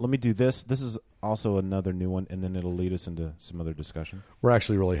 Let me do this. This is also another new one, and then it'll lead us into some other discussion. We're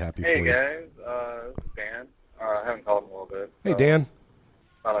actually really happy Hey for you. guys, this is Dan. I haven't called in a little bit. Hey, Dan.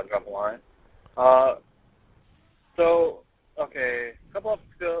 Thought I'd drop a line. Okay, a couple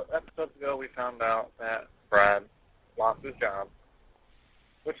episodes ago, we found out that Brad lost his job,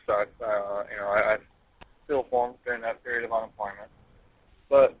 which sucks. I still formed during that period of unemployment.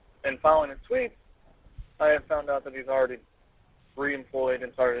 But in following his tweets, I have found out that he's already re-employed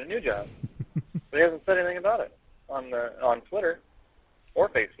and started a new job. But he hasn't said anything about it on Twitter or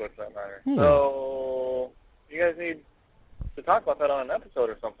Facebook, for that matter. So you guys need to talk about that on an episode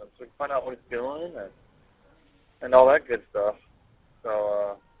or something, so we can find out what he's doing and all that good stuff.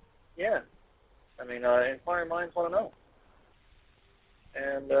 So yeah, I mean, inquiring minds want to know.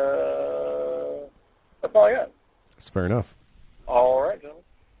 And that's all I got. That's fair enough. All right, gentlemen.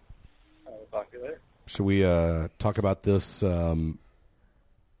 I will talk to you later. Should we talk about this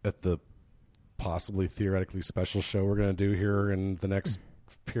at the possibly theoretically special show we're going to do here in the next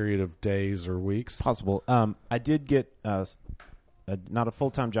period of days or weeks? Possible. I did get not a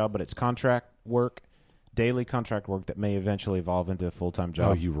full-time job, but it's contract work, daily contract work that may eventually evolve into a full-time job.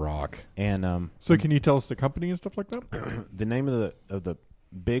 Oh, you rock! And so can you tell us the company and stuff like that? the name of the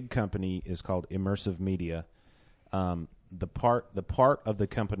big company is called Immersive Media. The part of the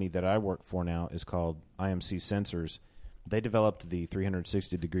company that I work for now is called IMC Sensors. They developed the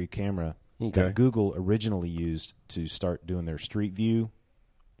 360-degree camera that Google originally used to start doing their Street View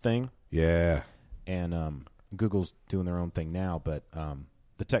thing. Yeah. And Google's doing their own thing now, but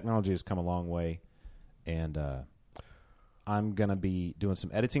the technology has come a long way, and I'm going to be doing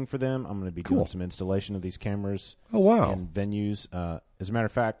some editing for them. I'm going to be doing some installation of these cameras. Oh, wow. In venues. As a matter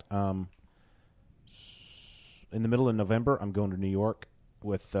of fact, in the middle of November, I'm going to New York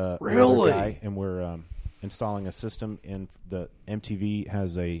with another guy, and we're installing a system. In the MTV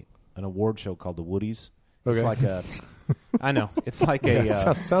has an award show called the Woodies. Okay. It's like a, I know, it's like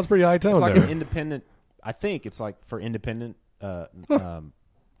a sounds pretty high tone. It's like there. an independent. I think it's like for independent,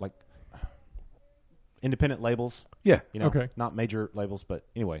 like independent labels. Yeah. Okay. Not major labels, but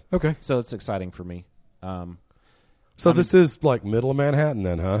anyway. Okay. So it's exciting for me. So this is like middle of Manhattan,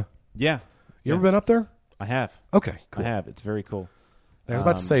 then, huh? Yeah. You ever been up there? I have. Okay, cool. I have. It's very cool. I was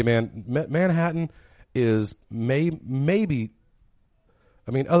about to say, man, Manhattan is maybe.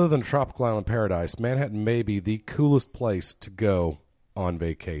 I mean, other than Tropical Island Paradise, Manhattan may be the coolest place to go on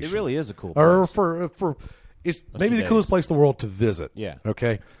vacation. It really is a cool place. Or for it's maybe the coolest place in the world to visit. Yeah.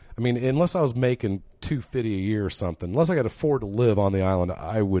 Okay. I mean, unless I was making $250 a year or something, unless I could afford to live on the island,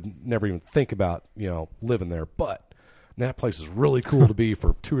 I would never even think about living there. But that place is really cool to be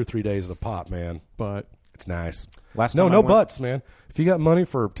for 2 or 3 days at a pop, man. But it's nice. Last time I no went- buts, man. If you got money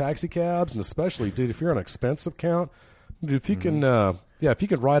for taxi cabs, and especially, dude, if you're on an expense account, dude, if you can, if you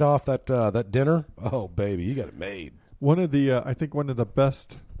can write off that dinner, oh baby, you got it made. One of the I think one of the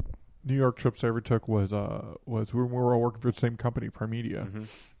best New York trips I ever took was when we were all working for the same company, Primedia,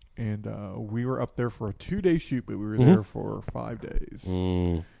 and we were up there for a 2-day shoot, but we were there for 5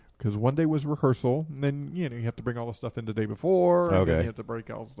 days. Because one day was rehearsal, and then you have to bring all the stuff in the day before, and then you have to break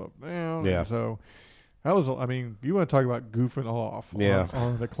all the stuff down. Yeah. And so that was, I mean, you want to talk about goofing off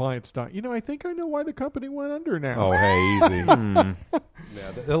on the client's time. I think I know why the company went under now. Oh, hey, easy.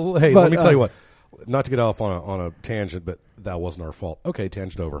 Hey, let me tell you what. Not to get off on a tangent, but that wasn't our fault. Okay,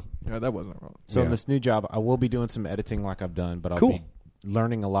 tangent over. Yeah, that wasn't our fault. So in this new job, I will be doing some editing like I've done, but I'll Cool. be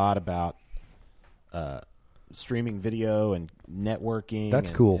learning a lot about streaming video and networking. That's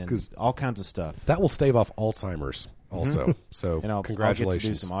and, cool, and 'cause all kinds of stuff. That will stave off Alzheimer's also. So And I'll congratulations. get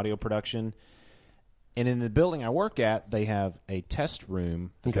to do some audio production. And in the building I work at, they have a test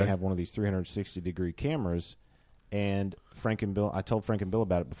room. Okay. They have one of these 360-degree cameras. And Frank and Bill, I told Frank and Bill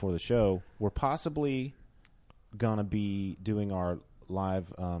about it before the show. We're possibly going to be doing our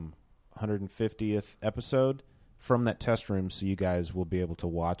live 150th episode from that test room, so you guys will be able to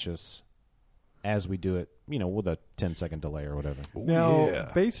watch us as we do it, with a 10-second delay or whatever. Now,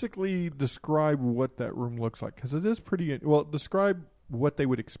 basically describe what that room looks like, because it is pretty. Well, describe what they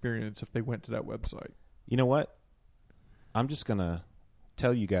would experience if they went to that website. You know what? I'm just going to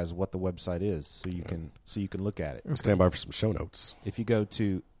tell you guys what the website is, so you can look at it. Stand by for some show notes. If you go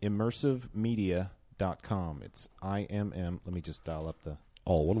to immersivemedia.com, it's IMM. Let me just dial up the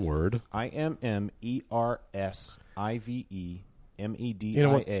all one word. IMMERSIVEMEDIA. You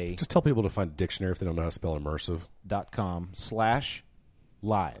know what? Just tell people to find a dictionary if they don't know how to spell immersive. .com/live.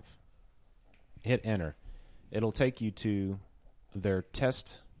 Hit enter. It'll take you to their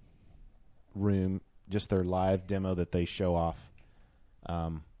test room, just their live demo that they show off.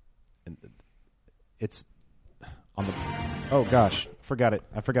 It's on the. Oh gosh, forgot it.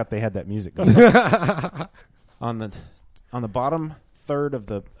 I forgot they had that music going. on the bottom third of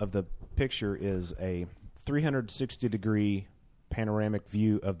the picture is a 360-degree panoramic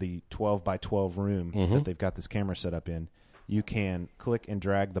view of the 12 by 12 room that they've got this camera set up in. You can click and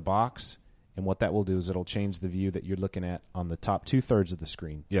drag the box, and what that will do is it'll change the view that you're looking at on the top 2/3 of the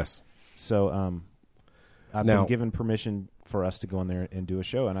screen. Yes. So I've been given permission for us to go in there and do a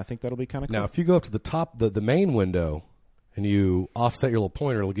show, and I think that'll be kind of cool. Now, if you go up to the top, the main window, and you offset your little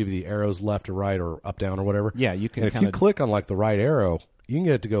pointer, it'll give you the arrows left or right or up, down, or whatever. Yeah, you can. And if you click on like the right arrow, you can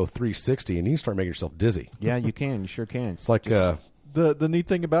get it to go 360, and you can start making yourself dizzy. Yeah, you can. You sure can. It's like the neat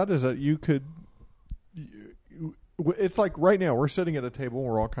thing about it is that you could. It's like right now we're sitting at a table and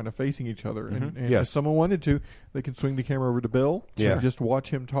we're all kind of facing each other, and if someone wanted to, they can swing the camera over to Bill and just watch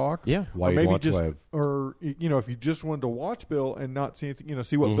him talk. Yeah, while you want to, or if you just wanted to watch Bill and not see anything,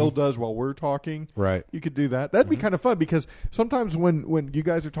 see what Bill does while we're talking. Right, you could do that. That'd be kind of fun because sometimes when you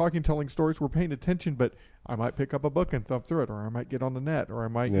guys are talking, telling stories, we're paying attention, but I might pick up a book and thumb through it, or I might get on the net, or I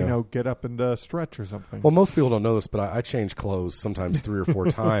might get up and stretch or something. Well, most people don't know this, but I change clothes sometimes 3 or 4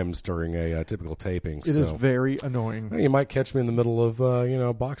 times during a typical taping. It is very annoying. You might catch me in the middle of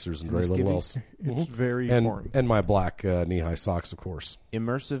boxers and very little else. It's very important. And my black knee-high socks, of course.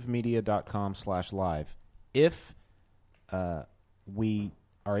 Immersivemedia.com/live. If we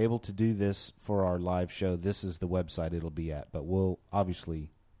are able to do this for our live show, this is the website it'll be at. But we'll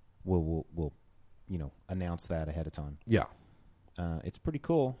announce that ahead of time. Yeah. It's pretty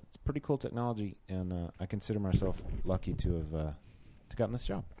cool. It's pretty cool technology, and I consider myself lucky to have gotten this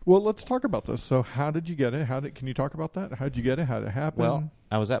job. Well, let's talk about this. So how did you get it? Can you talk about that? How did you get it? How did it happen? Well,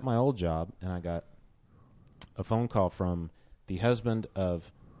 I was at my old job, and I got a phone call from the husband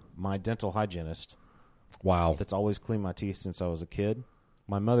of my dental hygienist. Wow. That's always cleaned my teeth since I was a kid.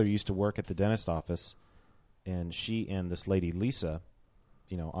 My mother used to work at the dentist office, and she and this lady, Lisa,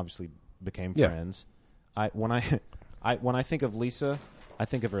 obviously became friends. When I think of Lisa, I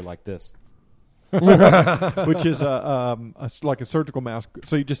think of her like this. Which is like a surgical mask,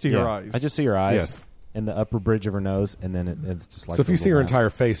 so you just see her eyes. I just see her eyes and the upper bridge of her nose, and then it's just like. So if you see her entire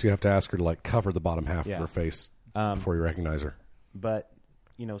face, you have to ask her to cover the bottom half of her face um, before you recognize her. But,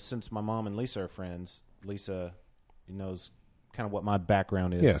 since my mom and Lisa are friends, Lisa knows kind of what my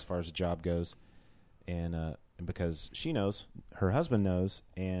background is as far as the job goes. And because she knows, her husband knows,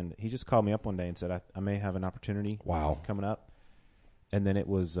 and he just called me up one day and said, I may have an opportunity coming up. And then it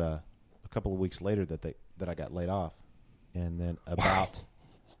was a couple of weeks later that I got laid off. And then about...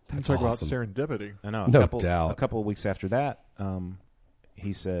 That's awesome. About serendipity. I know. No doubt. A couple of weeks after that,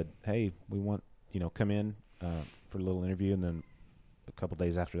 he said, hey, we want, come in for a little interview. And then a couple of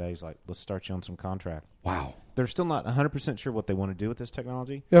days after that, he's like, let's start you on some contract. Wow. They're still not 100% sure what they want to do with this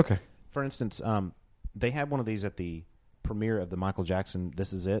technology. Okay. For instance, they had one of these at the premiere of the Michael Jackson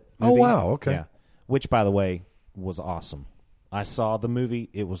This Is It movie. Oh, wow. Okay. Yeah. Which, by the way, was awesome. I saw the movie.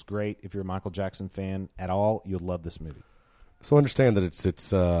 It was great. If you're a Michael Jackson fan at all, you'll love this movie. So understand that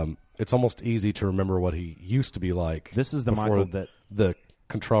it's almost easy to remember what he used to be like. This is the Michael that the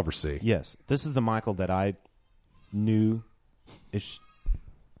controversy. Yes, this is the Michael that I knew. Is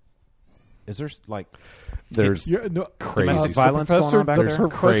there there's crazy violence going on back there?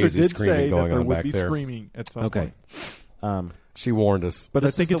 There's crazy screaming going on back there. There would be screaming at some point. She warned us, but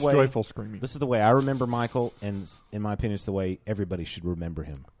I think it's joyful screaming. This is the way I remember Michael, and in my opinion, it's the way everybody should remember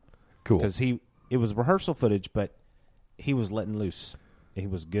him. Cool, because it was rehearsal footage, but he was letting loose. He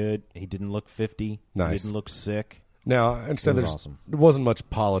was good. He didn't look 50. Nice. He didn't look sick. Now, I understand it was awesome. There wasn't much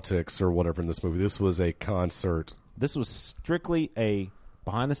politics or whatever in this movie. This was a concert. This was strictly a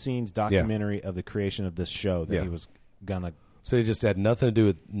behind-the-scenes documentary of the creation of this show that he was gonna. So it just had nothing to do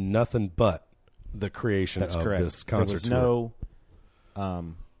with nothing but the creation That's of correct. this concert. There was no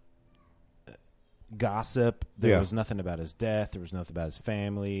gossip. There was nothing about his death. There was nothing about his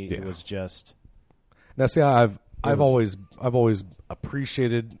family. It was just. Now, see, I've always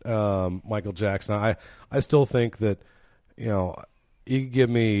appreciated Michael Jackson. I still think that you can give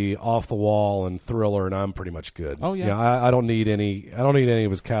me Off the Wall and Thriller, and I'm pretty much good. Oh, yeah. You know, I don't need any. I don't need any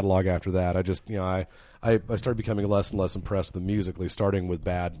of his catalog after that. I just, I started becoming less and less impressed with him musically, starting with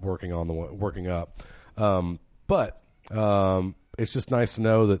Bad, working up. But it's just nice to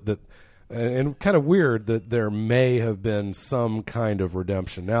know that and kind of weird that there may have been some kind of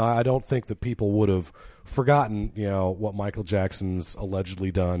redemption. Now, I don't think that people would have forgotten, what Michael Jackson's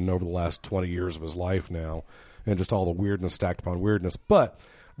allegedly done over the last 20 years of his life now, and just all the weirdness stacked upon weirdness. But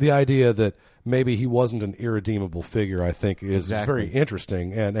the idea that maybe he wasn't an irredeemable figure, I think, is very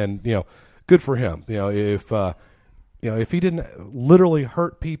interesting, and good for him. If he didn't literally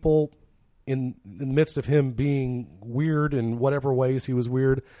hurt people in the midst of him being weird in whatever ways he was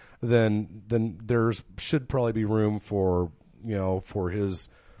weird, then there's should probably be room for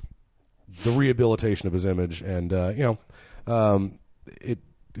the rehabilitation of his image, and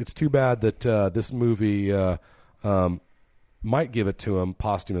it's too bad that this movie might give it to him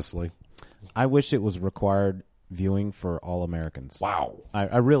posthumously. I wish it was required viewing for all Americans. Wow,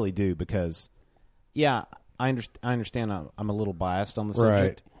 I really do, because I understand I'm a little biased on the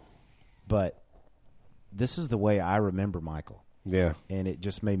subject, but this is the way I remember Michael. Yeah, and it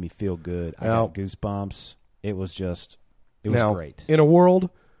just made me feel good. I got goosebumps. It was great. In a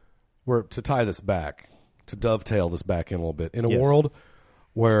world where, to tie this back, to dovetail this back in a little bit, in a world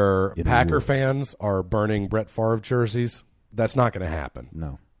where Packer fans are burning Brett Favre jerseys, that's not going to happen.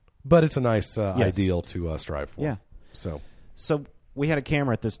 No. But it's a nice ideal to strive for. Yeah. So we had a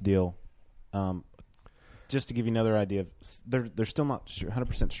camera at this deal. Just to give you another idea, they're still not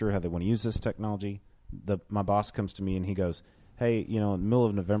 100% sure how they want to use this technology. My boss comes to me and he goes, "Hey, in the middle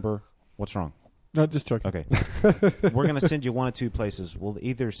of November, what's wrong?" No, just joking. Okay. We're going to send you one of two places. We'll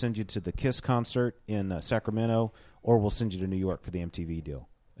either send you to the Kiss concert in Sacramento, or we'll send you to New York for the MTV deal.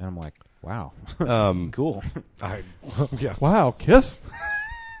 And I'm like, wow. Cool. Yeah. Wow, Kiss?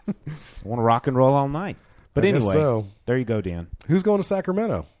 I want to rock and roll all night. But anyway, there you go, Dan. Who's going to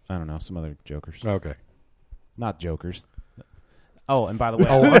Sacramento? I don't know. Some other jokers. Okay. Not jokers. Oh, and by the way,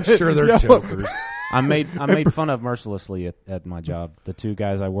 I'm sure they're jokers. I made fun of mercilessly at my job. The two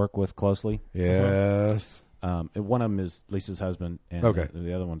guys I work with closely. Yes. And one of them is Lisa's husband, and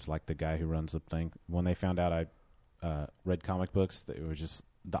the other one's like the guy who runs the thing. When they found out I read comic books, it was just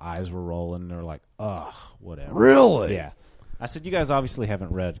the eyes were rolling. They're like, ugh, whatever. Really? Yeah. I said, you guys obviously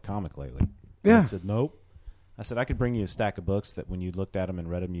haven't read a comic lately. Yeah. And I said, nope. I said, I could bring you a stack of books that when you looked at them and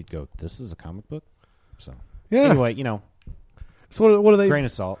read them, you'd go, this is a comic book? So, anyway, So what are they? Grain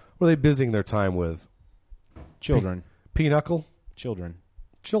of salt. What are they busying their time with? Children. Pinochle? Children.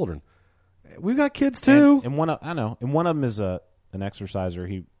 We've got kids too. And one of them is an exerciser.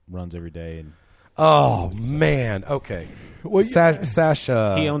 He runs every day. And oh man, okay. Well,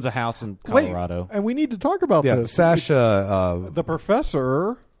 Sasha. He owns a house in Colorado. And we need to talk about this. Sasha. The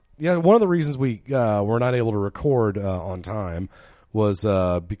professor. Yeah, one of the reasons we were not able to record on time was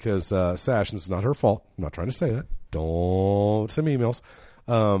because Sash, and this is not her fault. I'm not trying to say that. Don't send me emails.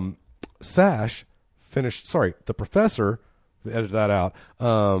 Sash finished. Sorry, the professor. Edit that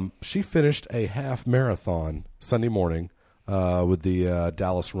out. She finished a half marathon Sunday morning with the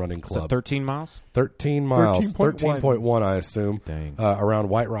Dallas Running Club. Is it 13 miles? 13 miles. 13.1, I assume. Dang. Around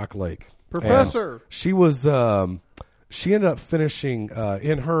White Rock Lake. Professor. And she was. She ended up finishing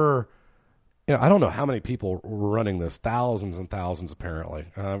in her. I don't know how many people were running this. Thousands and thousands, apparently.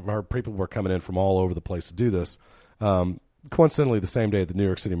 Our people were coming in from all over the place to do this. Coincidentally, the same day the New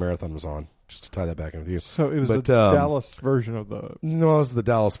York City Marathon was on. Just to tie that back in with you. So it was the Dallas version of the... No, it was the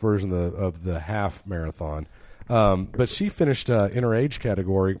Dallas version of the half marathon. But she finished in her age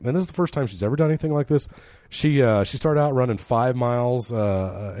category, and this is the first time she's ever done anything like this. She started out running 5 miles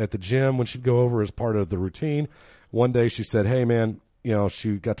at the gym when she'd go over as part of the routine. One day she said, hey, man,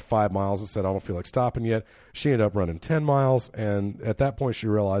 she got to 5 miles and said, I don't feel like stopping yet. She ended up running 10 miles, and at that point she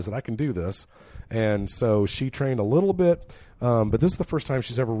realized that I can do this. And so she trained a little bit, but this is the first time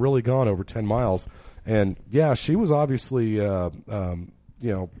she's ever really gone over 10 miles. And, yeah, she was obviously,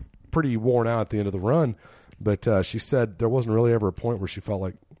 pretty worn out at the end of the run. But she said there wasn't really ever a point where she felt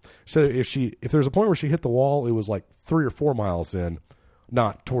like – she said if there's a point where she hit the wall, it was like 3 or 4 miles in,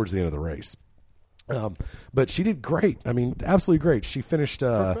 not towards the end of the race. But she did great. I mean, absolutely great. She finished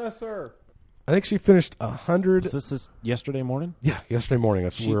Professor. I think she finished 100. Is this yesterday morning? Yeah, yesterday morning.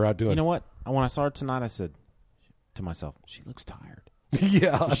 That's what we were out doing. You know what? When I saw her tonight, I said to myself, she looks tired.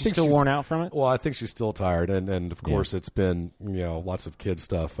 Yeah. Is she still worn out from it? Well, I think she's still tired. And of course, it's been, lots of kid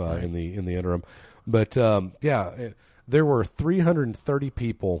stuff in the interim. But, there were 330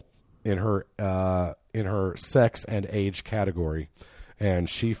 people in her sex and age category. and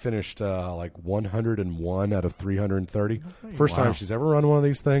she finished like 101 out of 330. First Wow. time she's ever run one of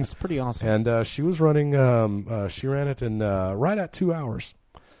these things. That's pretty awesome. And she was running. She ran it in right at 2 hours,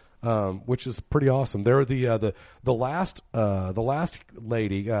 which is pretty awesome. There, the last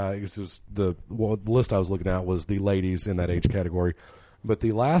lady. This was the list I was looking at was the ladies in that age category, but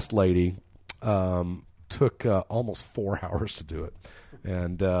the last lady took almost 4 hours to do it,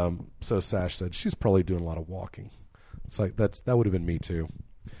 and so Sash said she's probably doing a lot of walking. It's like that would have been me too,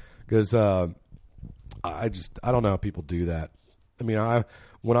 because I don't know how people do that. I mean,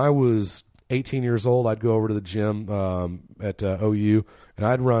 when I was 18 years old, I'd go over to the gym at OU, and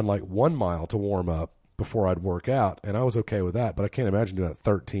I'd run like 1 mile to warm up before I'd work out, and I was okay with that. But I can't imagine doing that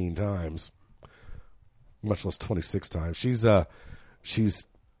 13 times, much less 26 times. She's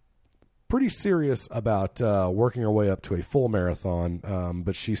pretty serious about working her way up to a full marathon,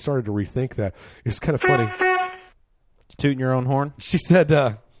 but she started to rethink that. It's kind of funny. Tooting your own horn? She said,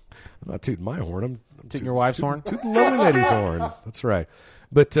 I'm not tooting my horn. I'm tooting your wife's horn? Tooting the lovely lady's horn. That's right.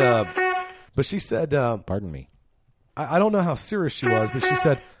 But she said, pardon me. I don't know how serious she was, but she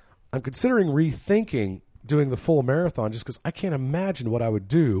said, I'm considering rethinking doing the full marathon just because I can't imagine what I would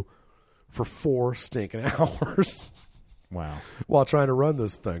do for 4 stinking hours. Wow. While trying to run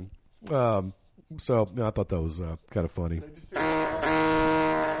this thing. So I thought that was kind of funny.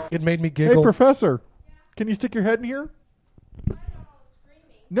 It made me giggle. Hey, Professor, can you stick your head in here?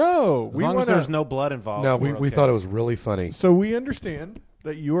 No. As long as there's no blood involved. No, we thought it was really funny. So we understand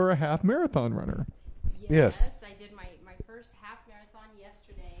that you are a half marathon runner. Yes. I did my first half marathon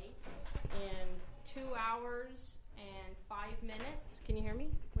yesterday in 2 hours and 5 minutes. Can you hear me?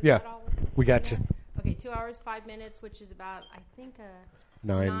 Yeah, we got you. Okay, 2 hours, 5 minutes, which is about, I think, a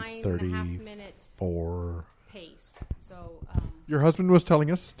 9:34 minute pace. So your husband was telling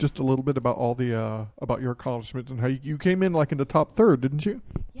us just a little bit about all the about your accomplishments and how you came in like in the top third, didn't you?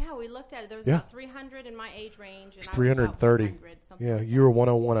 yeah, we looked at it. There was Yeah. about 300 in my age range. And It's I was about 330. 100, something Yeah, like you were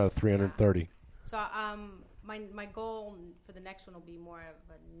 101 out of 330. So my goal for the next one will be more of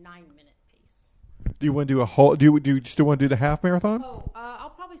a 9-minute pace. Do you want to do a whole? Do you still want to do the half marathon? Oh, I'll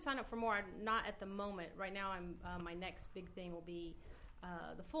probably sign up for more. Not at the moment. Right now, my next big thing will be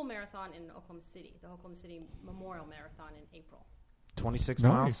the full marathon in Oklahoma City, the Oklahoma City Memorial Marathon in April. 26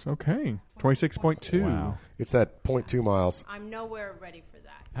 nice. miles? Okay. 26.2. Wow. It's at 0.2 miles. I'm nowhere ready for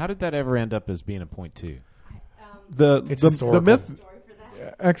that. How did that ever end up as being a 0.2? It's the historical. myth.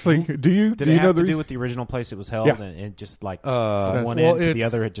 Actually, do you Did do it you know have the to do with the original place it was held, Yeah. and just like Well, from one end to the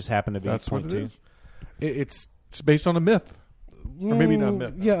it's- other, it just happened to be That's what it 0.2? is. It's It's based on a myth, or maybe not a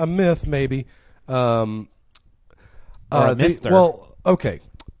myth. Yeah, a myth, maybe. Or a myth. Well, okay.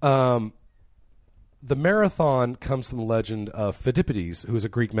 The marathon comes from the legend of Phidippides, who is a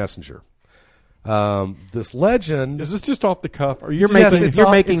Greek messenger. This legend Is this just off the cuff? Are you? You're just making- saying- it's you're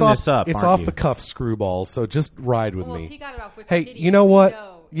off, making it's this off, up, It's aren't off you? the cuff, screwballs. So just ride with Well, me. if he got it off Wikipedia, Hey, you know we what? know.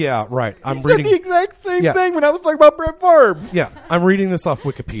 Yeah, right. I'm He said reading. the exact same Yeah. thing when I was talking about Brett Favre. Yeah, I'm reading this off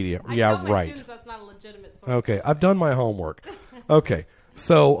Wikipedia. I Yeah, tell my right. students that's not a legitimate source. Okay, I've done my homework. Okay,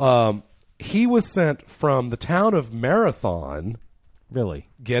 so he was sent from the town of Marathon. Really?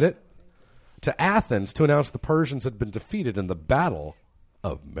 Get it? To Athens to announce the Persians had been defeated in the Battle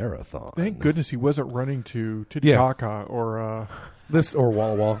of Marathon. Thank goodness he wasn't running to Titicaca or. This or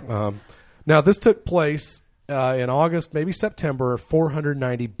Walla Walla. Now this took place in August, maybe September,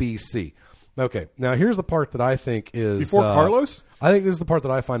 490 BC. Okay, now here's the part that I think is Before Carlos? I think this is the part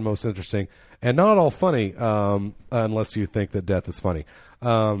that I find most interesting, and not at all funny, unless you think that death is funny.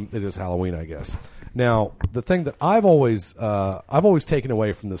 It is Halloween, I guess. Now, the thing that I've always taken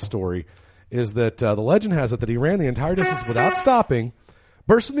away from this story is that the legend has it that he ran the entire distance without stopping,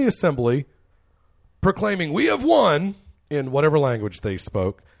 burst in the assembly, proclaiming, "We have won," in whatever language they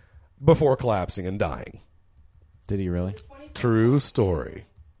spoke, before collapsing and dying. Did he really? True story.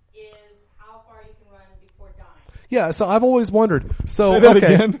 Is how far you can run before dying. Yeah, so I've always wondered. So Say that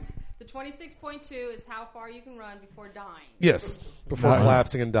okay, again. The 26.2 is how far you can run before dying. yes, before Nice.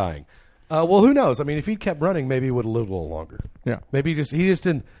 collapsing and dying. Well, who knows? I mean, if he'd kept running, maybe he would have lived a little longer. Yeah. Maybe he just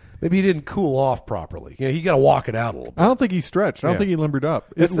didn't. Maybe he didn't cool off properly. You know, you got to walk it out a little bit. I don't think he stretched. I don't Yeah. think he limbered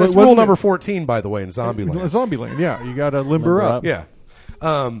up. It's wasn't rule it- number 14, by the way, in Zombieland. Zombieland, yeah. You got to limber up. Yeah.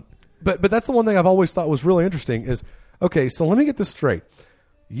 But that's the one thing I've always thought was really interesting is, okay, so let me get this straight.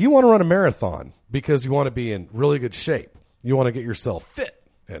 You want to run a marathon because you want to be in really good shape. You want to get yourself fit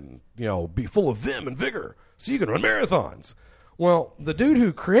and, you know, be full of vim and vigor so you can run marathons. Well, the dude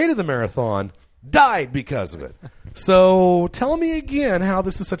who created the marathon died because of it. So tell me again how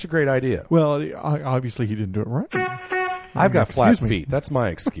this is such a great idea. Well, obviously he didn't do it right. I've got flat Excuse me. feet. That's my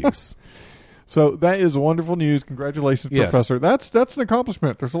excuse. So that is wonderful news. Congratulations, Yes. Professor. That's an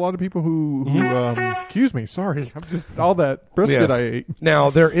accomplishment. There's a lot of people who excuse me, sorry. I'm just all that brisket Yes. I ate. Now,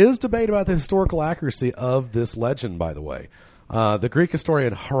 there is debate about the historical accuracy of this legend, by the way. The Greek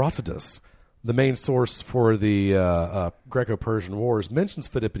historian Herodotus, the main source for the Greco-Persian Wars, mentions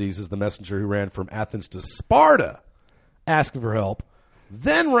Phidippides as the messenger who ran from Athens to Sparta asking for help,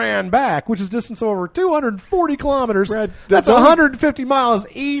 then ran back, which is distance over 240 kilometers. Brad, That's 150 miles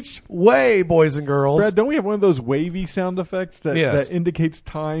each way, boys and girls. Brad, don't we have one of those wavy sound effects that, Yes. that indicates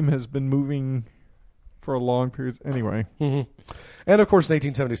time has been moving for a long period? Anyway. Mm-hmm. And, of course, in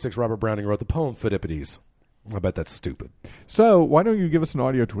 1876, Robert Browning wrote the poem Phidippides. I bet that's stupid. So why don't you give us an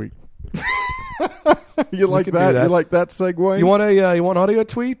audio tweet? You like can do that? that. You like that segue? You want audio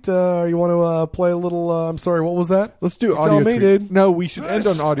tweet? Or you want to play a little? I'm sorry, what was that? Let's do You audio tell me, tweet. dude. No, we should end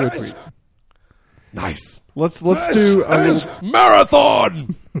on audio tweet. Nice. Let's do a This little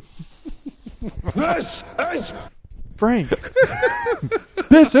marathon. Frank.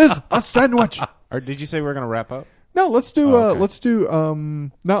 This is a sandwich. Or did you say we were going to wrap up? No, let's do. Oh, okay. Let's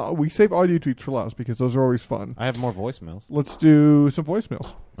do. No, we save audio tweets for last because those are always fun. I have more voicemails. Let's do some voicemails.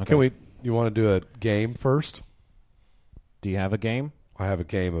 Okay. Can we? You want to do a game first? Do you have a game? I have a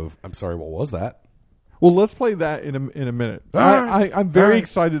game of. I'm sorry. What was that? Well, let's play that in a minute. All right. I'm very All right.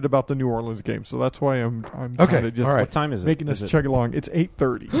 excited about the New Orleans game, so that's why I'm Okay. kind of just All right. What time is it? making Is us it- chug along. It's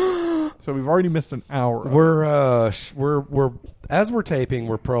 8:30, so we've already missed an hour. of it. We're as we're taping.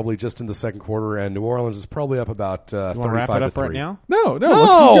 We're probably just in the second quarter, and New Orleans is probably up about You want to 35 wrap it to up 3. right now? No, No!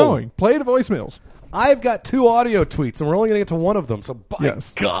 let's keep going. Play the voicemails. I've got 2 audio tweets, and we're only going to get to one of them. So, by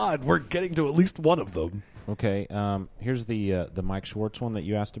Yes. God, we're getting to at least one of them. Okay. Here's the Mike Schwartz one that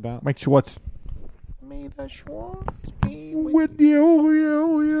you asked about. Mike Schwartz. May the Schwartz be With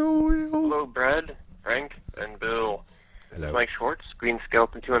you. Hello, Brad, Frank, and Bill. Hello. It's Mike Schwartz, Green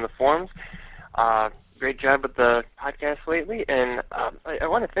Skeleton 2 on the forums. Great job with the podcast lately, and I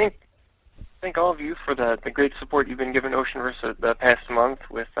want to thank all of you for the great support you've been giving Oceanverse the past month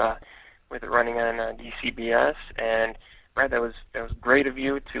with it running on DCBS. And Brad, that was great of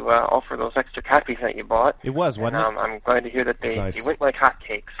you to offer those extra copies that you bought. It was, wasn't and, it? I'm glad to hear that It's they nice. went like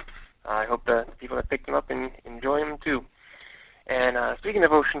hotcakes. I hope the people that picked them up and enjoy them too. And speaking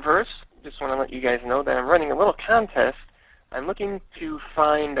of Oceanverse, just want to let you guys know that I'm running a little contest. I'm looking to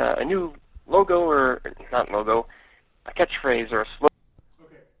find a new logo, or not logo, a catchphrase or a slogan.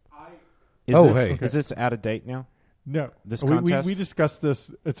 Is this out of date now? No, This we contest? discussed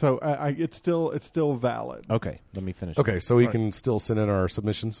this, so it's still valid. Okay, let me finish. Okay, this. so we can still send in our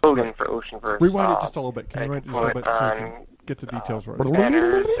submissions. Slogan for Oceanverse. Rewind it just a little bit. Can I you rewind it can just a little put bit so we on, can get the details right?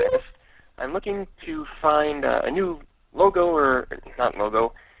 banners. I'm looking to find a new logo, or not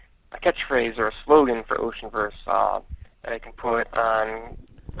logo, a catchphrase or a slogan for Oceanverse that I can put on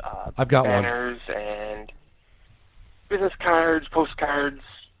I've got one. banners and business cards, postcards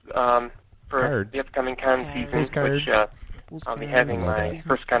for Cards. the upcoming con season, Postcards. which I'll be having my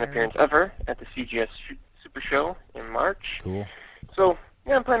first con appearance ever at the CGS Super Show in March. Cool. So,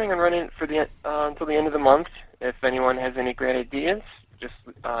 yeah, I'm planning on running it for the until the end of the month. If anyone has any great ideas, just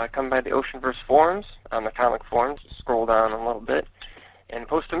come by the Oceanverse forums, on the comic forums, scroll down a little bit, and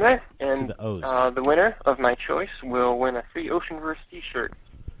post them there. And To the O's. the winner of my choice will win a free Oceanverse t-shirt.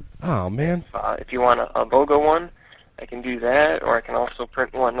 Oh, man. If you want a logo one, I can do that, or I can also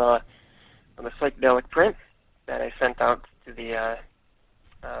print one of the psychedelic print that I sent out to the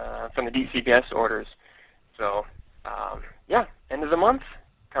from the DCBS orders. So, yeah, end of the month,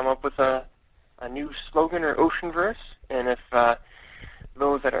 come up with a new slogan or Oceanverse, and if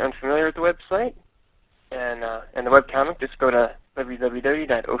those that are unfamiliar with the website and the webcomic, just go to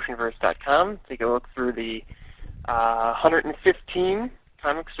www.oceanverse.com, take a look through the 115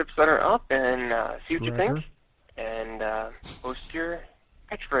 comic strips that are up, and see what you think, and post your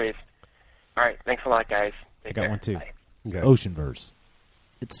catchphrase. All right, thanks a lot, guys. I got one too. Bye. Okay. Oceanverse.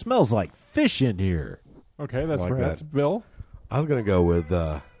 It smells like fish in here. Okay, that's Like Brad's. that. Bill? I was going to go with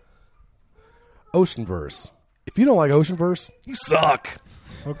Oceanverse. If you don't like Oceanverse, you suck.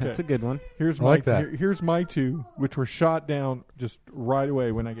 Okay, That's a good one. Here's I my like that. here's my 2, which were shot down just right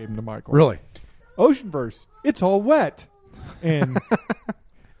away when I gave them to Michael. Really? Oceanverse. It's all wet, and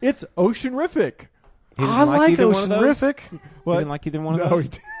it's oceanrific. He didn't I like either one of those? Oceanrific. What? He didn't like either one of No, those? he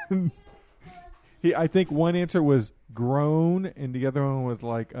didn't. I think one answer was grown, and the other one was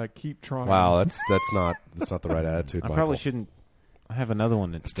like keep trying. Wow, that's not the right attitude. I Michael. probably shouldn't. I have another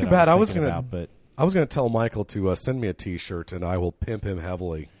one. It's too bad. I was thinking gonna- about, but I was going to tell Michael to send me a T-shirt, and I will pimp him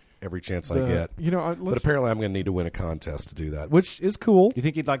heavily every chance I get. You know, But apparently, I'm going to need to win a contest to do that, which is cool. you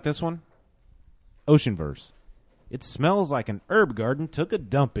think you'd like this one? Oceanverse. It smells like an herb garden took a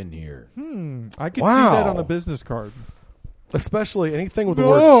dump in here. I could see that on a business card. Especially anything with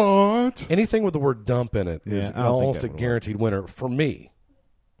the word dump in it is Yeah, I don't think almost that a would guaranteed winner for me.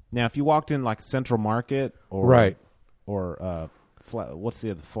 Now, if you walked in like Central Market or Right. or what's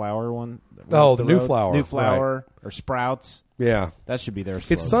the other flower one? Oh, The the New road? Flower. New Flower Right. or Sprouts. Yeah. That should be their It's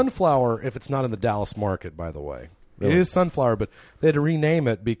slogan. Sunflower if it's not in the Dallas market, by the way. Really? It is Sunflower, but they had to rename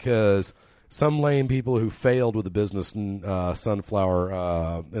it because some lame people who failed with the business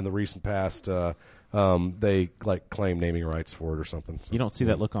Sunflower in the recent past, they like claim naming rights for it or something. So, You don't see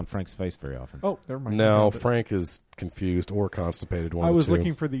that look on Frank's face very often. Oh, never mind. No, Frank is confused or constipated. One I of the was two.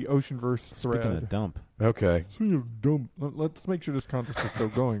 looking for the Oceanverse thread. Speaking of dump. Okay. Speaking of dump, let's make sure this contest is still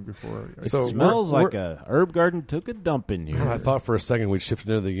going before. It smells like a herb garden took a dump in here. Man, I thought for a second we'd shifted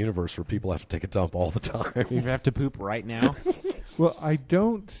into the universe where people have to take a dump all the time. You have to poop right now. Well, I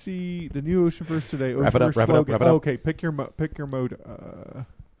don't see the new Oceanverse today. Wrap it up, Oceanverse wrap it up, slogan. wrap it up. Okay, pick your mode.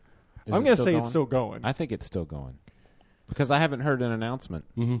 Is I'm it going to still say going? it's still going. I think it's still going because I haven't heard an announcement.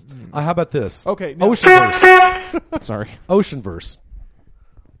 How about this? Okay, now- Oceanverse. Sorry, Oceanverse.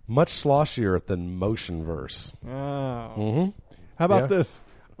 Much sloshier than Motionverse. Oh. How about this?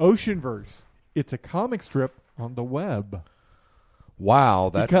 Oceanverse. It's a comic strip on the web. Wow,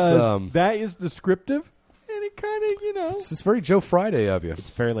 that's Because that is descriptive, and it kind of, it's very Joe Friday of you. it's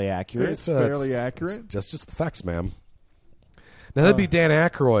fairly accurate. It's fairly accurate. Just the facts, ma'am. Now that'd be Dan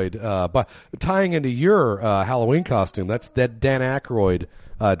Aykroyd, but tying into your Halloween costume. That's that Dan Aykroyd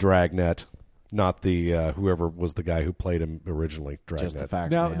Dragnet, not the whoever was the guy who played him originally. Dragnet. Just the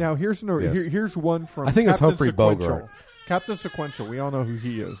facts. Now here's Yes. here's one from I think it's Captain Humphrey Sequential. Bogart. Captain Sequential. We all know who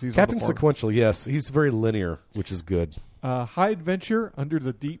he is. He's Captain on the board. Sequential, yes, he's very linear, which is good. High Adventure Under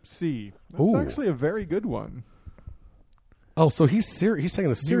the Deep Sea. That's Ooh. actually a very good one. Oh, so he's taking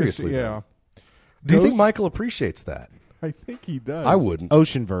this seriously. Yeah. then. Do you think Those- Michael appreciates that? I think he does. I wouldn't.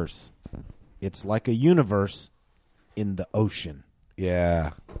 Oceanverse. It's like a universe in the ocean.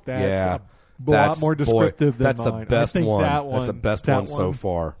 Yeah. That's yeah. a lot more descriptive than that's mine. the best I think one. that That's the one- best that one so one-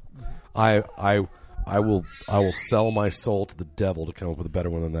 far. I will sell my soul to the devil to come up with a better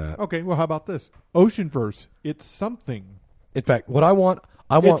one than that. Okay, well, how about this? Oceanverse. It's something. In fact, what I want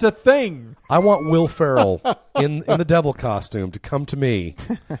It's a thing. I want Will Ferrell in the devil costume to come to me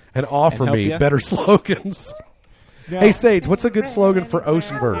and offer help me ya? better slogans. Hey Sage, what's a good slogan for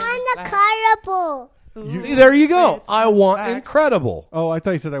Oceanverse? Incredible. See, there you go. I want incredible. Oh, I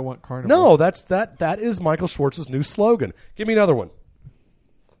thought you said I want carnival. No, that is Michael Schwartz's new slogan. Give me another one.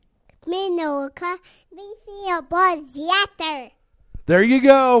 Minoka, we see a ball theater. There you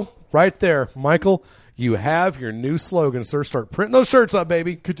go. Right there. Michael, you have your new slogan, sir. Start printing those shirts up,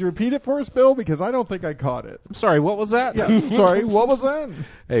 baby. Could you repeat it for us, Bill? Because I don't think I caught it. I'm sorry, what was that? Yeah, sorry, what was that?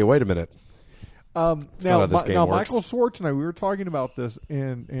 Hey, wait a minute. Now, not how this game works. Michael Schwartz and I, we were talking about this,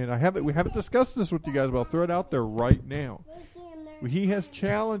 and we haven't discussed this with you guys, but I'll throw it out there right now. He has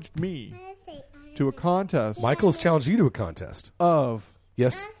challenged me to a contest Michael has challenged you to a contest. of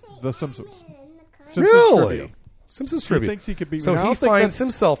Yes. The Simpsons. Really? Trivia. Simpsons He trivia. thinks he could beat me. So Now, I he don't think finds that's-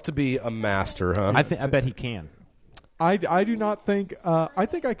 himself to be a master, huh? I bet he can. I do not think. I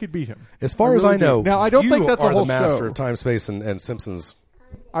think I could beat him. As far I as really I know, do. Now I don't you think that's are a whole the master show. of time, space, and Simpsons.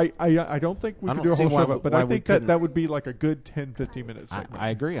 I don't think we I could don't do a see whole why- show, but why I we think that couldn't. would be like a good 10, 15 minute segment. I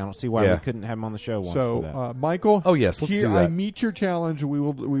agree. I don't see why Yeah. we couldn't have him on the show once So, for that. Michael. Oh, yes, let's here do that. I meet your challenge. We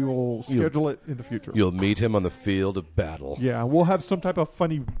will schedule it in the future. You'll meet him on the field of battle. Yeah, we'll have some type of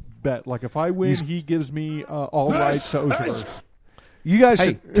funny bet. Like if I win, he gives me all rights to Oceanverse. You guys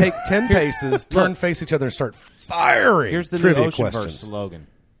should take 10 paces, turn, face each other, and start firing Here's the new trivia Oceanverse questions. slogan.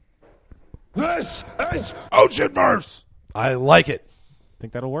 This is Oceanverse. I like it.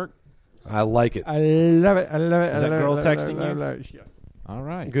 Think that'll work? I like it. I love it. I love it. Is I that love girl it, texting I you? love it. Yeah. All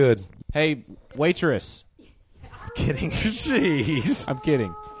right. Good. Hey, waitress. Kidding. Jeez. I'm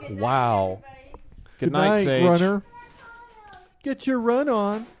kidding. Wow. Good night, Sage. runner. Get your run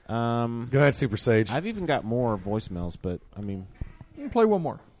on. Good night, Super Sage. I've even got more voicemails, but I mean, Play one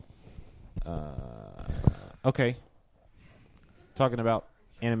more. okay. Talking about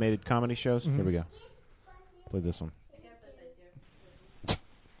animated comedy shows. Mm-hmm. Here we go. Play this one.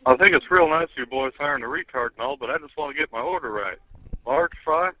 I think it's real nice you boys hiring a retard and all, but I just want to get my order right. Large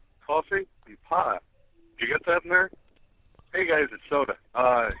fry, coffee, and pie. Did you get that in there? Hey guys, it's Soda.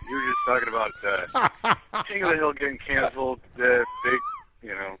 You were just talking about King of the Hill getting canceled. Big,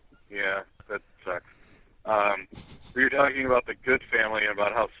 yeah, that sucks. We were talking about The Good Family and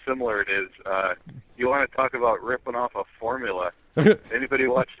about how similar it is. You want to talk about ripping off a formula? Anybody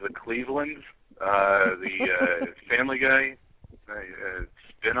watch The Clevelands? The Family Guy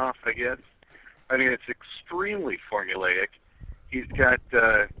spin-off, I guess. I mean, it's extremely formulaic. He's got,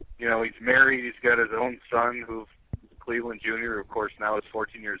 he's married. He's got his own son, who's Cleveland Jr., who, of course, now is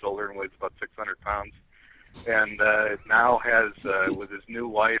 14 years older and weighs about 600 pounds. And now has, with his new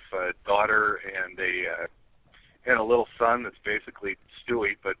wife, a daughter and a little son that's basically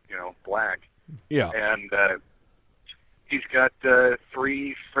Stewie, but, black. Yeah. And he's got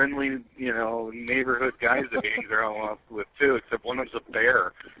 3 friendly, neighborhood guys that he hangs around with, too, except one of them's a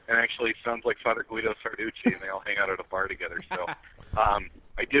bear and actually sounds like Father Guido Sarducci, and they all hang out at a bar together. So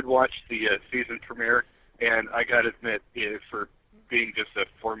I did watch the season premiere, and I got to admit, for being just a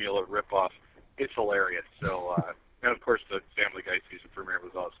formula ripoff, it's hilarious. So, and of course, the Family Guy season premiere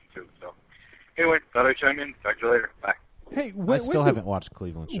was awesome, too. So, anyway, thought I'd chime in. Talk to you later. Bye. Hey, I still haven't watched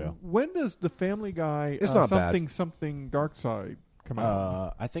Cleveland Show. When does the Family Guy It's not something bad. something Dark Side come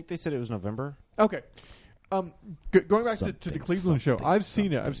out? I think they said it was November. Okay. Going back to the Cleveland Show, I've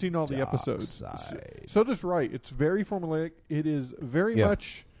seen it. I've seen all the episodes. So does Wright. It's very formulaic. It is very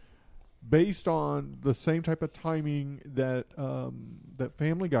much based on the same type of timing that that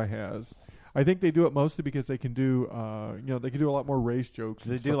Family Guy has. I think they do it mostly because they can do, they can do a lot more race jokes.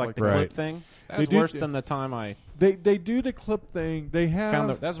 Do they and do stuff like the that. clip thing? That's worse than the time I They do the clip thing. They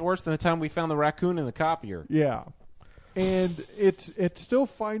have that's worse than the time we found the raccoon in the copier. Yeah, and it's still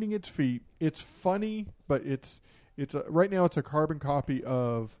finding its feet. It's funny, but it's right now it's a carbon copy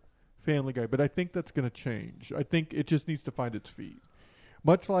of Family Guy. But I think that's going to change. I think it just needs to find its feet,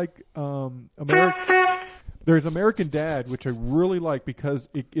 much like There's American Dad, which I really like because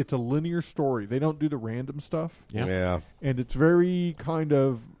it's a linear story. They don't do the random stuff. Yeah. And it's very kind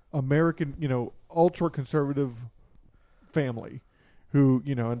of American, ultra-conservative family who,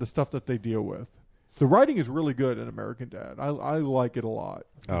 and the stuff that they deal with. The writing is really good in American Dad. I like it a lot.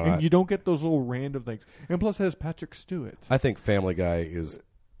 And you don't get those little random things. And plus it has Patrick Stewart. I think Family Guy is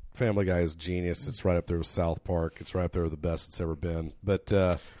genius. It's right up there with South Park. It's right up there with the best it's ever been. But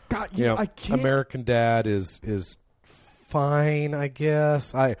God, I can't. American Dad is fine, I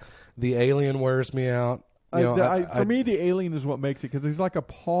guess. The Alien wears me out. For me, the Alien is what makes it because he's like a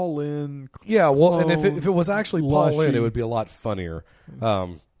Paul Lynde. Yeah, well, and if it was actually Paul Lynde, Lushy. it would be a lot funnier.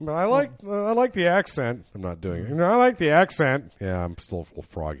 But I like the accent. I'm not doing it. I like the accent. Yeah, I'm still a little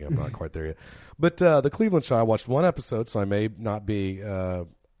froggy. I'm not quite there yet. But the Cleveland Show, I watched one episode, so I may not have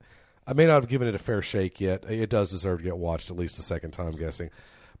given it a fair shake yet. It does deserve to get watched at least a second time, I'm guessing.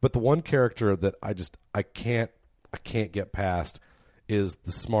 But the one character that I can't get past is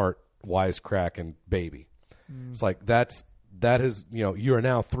the smart, wisecracking baby. It's like that is you are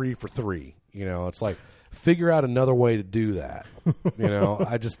now 3 for 3. It's like figure out another way to do that.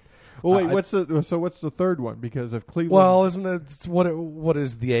 I just. Well, wait. What's the third one? Because of Cleveland. Well, isn't it what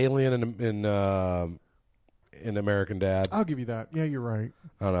is the alien in American Dad? I'll give you that. Yeah, you're right.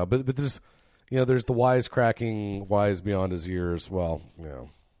 I don't know, but there's the wisecracking, wise beyond his years. Well,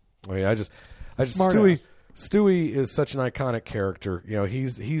 I mean, I just Smart Stewie is such an iconic character.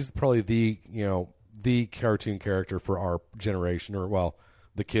 He's probably the cartoon character for our generation, or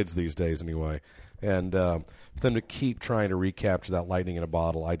the kids these days anyway. And for them to keep trying to recapture that lightning in a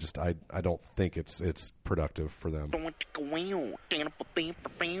bottle, I don't think it's productive for them. That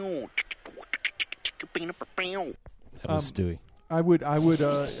was Stewie. I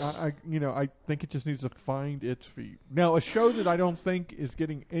think it just needs to find its feet. Now, a show that I don't think is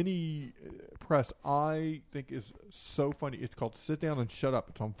getting any press, I think is so funny. It's called Sit Down and Shut Up.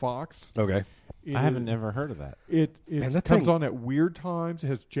 It's on Fox. Okay. I haven't ever heard of that. It comes on at weird times. It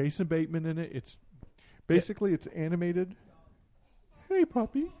has Jason Bateman in it. It's basically it's animated. Hey,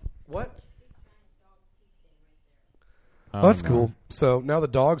 puppy. What? Oh, that's cool. So now the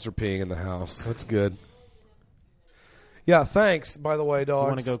dogs are peeing in the house. That's good. Yeah, thanks, by the way, dogs. You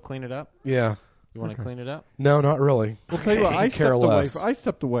want to go clean it up? Yeah. You want to clean it up? No, not really. Well, tell you what, I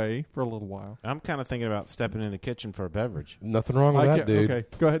stepped away for a little while. I'm kind of thinking about stepping in the kitchen for a beverage. Nothing wrong with that, dude. Okay,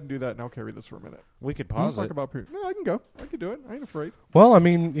 go ahead and do that, and I'll carry this for a minute. We could pause it. No, I can go. I can do it. I ain't afraid. Well, I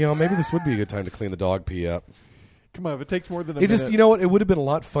mean, maybe this would be a good time to clean the dog pee up. Come on, if it takes more than a minute. Just, you know what? It would have been a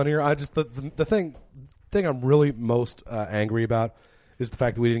lot funnier. I just the thing I'm really most angry about is the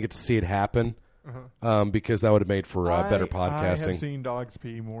fact that we didn't get to see it happen. Because that would have made for better podcasting. I have seen dogs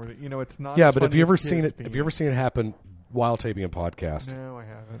pee more than it's not. Yeah, as but have funny you as ever kids seen it? peeing. Have you ever seen it happen while taping a podcast? No, I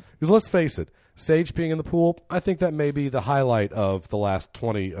haven't. Because let's face it, Sage peeing in the pool. I think that may be the highlight of the last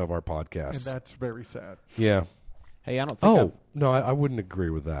 20 of our podcasts. And that's very sad. Yeah. Hey, I don't think. No, I wouldn't agree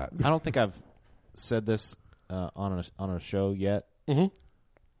with that. I don't think I've said this on a show yet.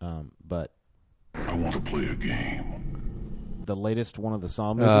 Mm-hmm. But I want to play a game. The latest one of the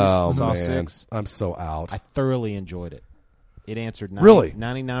Saw movies, Saw 6. I'm so out. I thoroughly enjoyed it. It answered Really?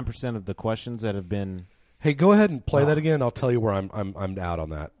 99% of the questions that have been. Hey, go ahead and play that again. I'll tell you where I'm out on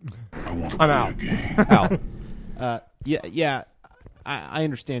that. I want to I'm play out. a game. Out. Yeah. I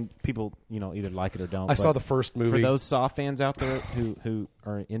understand people, either like it or don't. I saw but the first movie. For those Saw fans out there who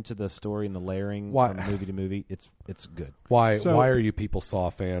are into the story and the layering from movie to movie, it's good. Why are you people Saw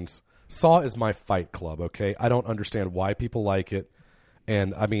fans? Saw is my fight club, okay? I don't understand why people like it.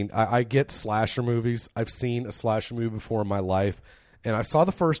 And, I mean, I get slasher movies. I've seen a slasher movie before in my life. And I saw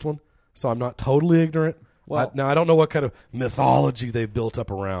the first one, so I'm not totally ignorant. Well, now, I don't know what kind of mythology they've built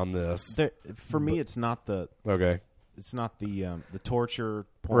up around this. For me, it's not the... Okay. It's not the torture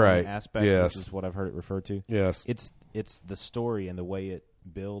porn aspect, yes. which is what I've heard it referred to. Yes. It's the story and the way it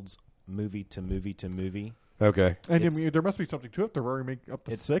builds movie to movie to movie. Okay. And I mean, there must be something to it. They're already making up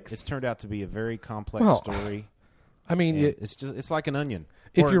to 6. It's turned out to be a very complex story. I mean, it's like an onion.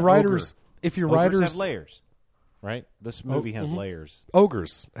 If your writers have layers, right? This movie has layers.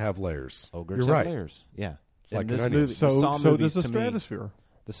 Ogres have layers. Ogres You're have right. layers. Yeah. It's like this an onion. movie, the Saw so movies does the to me- Stratosphere.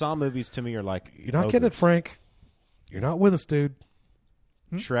 The Saw movies to me are like You're not getting it, Frank. You're not with us, dude.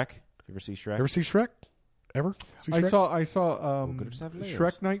 Shrek. You ever see Shrek? Ever see Shrek? Ever see Shrek? I saw Ogres have layers.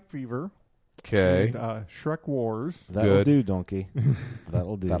 Shrek Night Fever. Okay. And, Shrek Wars. That'll do, donkey.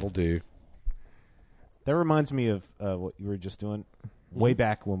 That'll do. That'll do. That reminds me of what you were just doing way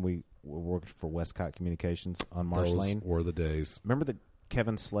back when we were working for Westcott Communications on Marsh Those Lane. were the days. Remember the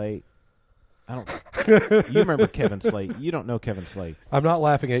Kevin Slate? You remember Kevin Slate? You don't know Kevin Slate. I'm not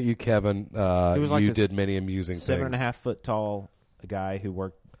laughing at you, Kevin. It was like you this did many amusing 7.5 foot tall guy who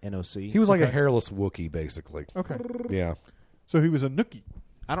worked NOC. He was like a hairless Wookiee, basically. Okay. Yeah. So he was a nookie.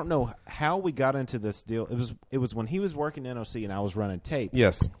 I don't know how we got into this deal. It was when he was working NOC and I was running tape.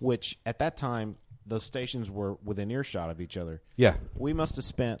 Yes. Which at that time those stations were within earshot of each other. Yeah. We must have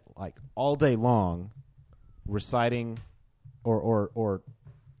spent like all day long reciting or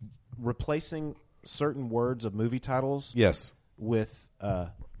replacing certain words of movie titles. Yes. With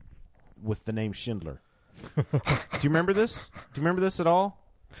the name Schindler. Do you remember this? Do you remember this at all?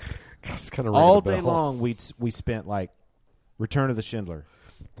 It's kind of all day long. We spent like Return of the Schindler.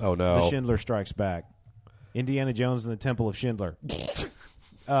 Oh no! The Schindler Strikes Back. Indiana Jones and the Temple of Schindler. We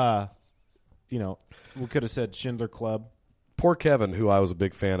could have said Schindler Club. Poor Kevin, who I was a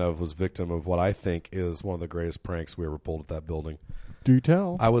big fan of, was victim of what I think is one of the greatest pranks we ever pulled at that building. Do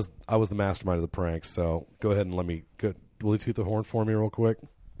tell. I was the mastermind of the prank. So go ahead and will you toot the horn for me real quick?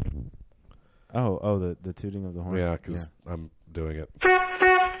 Oh, the tooting of the horn. Yeah, because I'm doing it.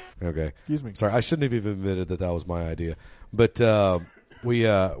 Okay. Excuse me. Sorry, I shouldn't have even admitted that was my idea. But we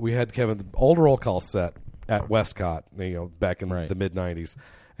had Kevin, the old roll call set at Westcott, back in the mid '90s,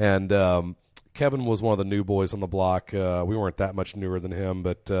 and Kevin was one of the new boys on the block. We weren't that much newer than him,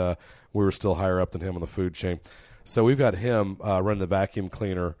 but we were still higher up than him on the food chain. So we've got him running the vacuum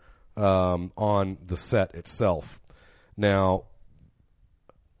cleaner on the set itself. Now,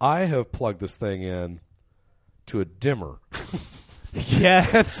 I have plugged this thing in to a dimmer.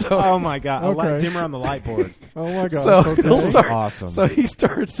 Yes. Oh my God! Okay. A light dimmer on the light board. Oh my God! So okay. he'll start, awesome. So he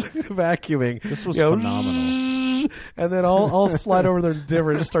starts vacuuming. This was phenomenal. And then I'll slide over there and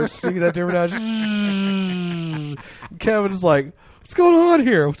dimmer and just start sneaking that dimmer down. Kevin's like, "What's going on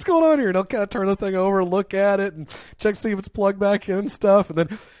here? What's going on here?" And I'll kind of turn the thing over, look at it, and check see if it's plugged back in and stuff. And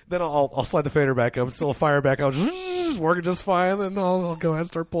then I'll slide the fader back up, still fire back up, working just fine. Then I'll go ahead and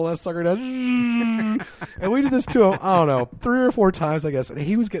start pulling that sucker down. And we did this to him, I don't know, 3 or 4 times, I guess. And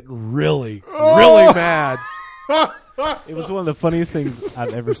he was getting really, really mad. It was one of the funniest things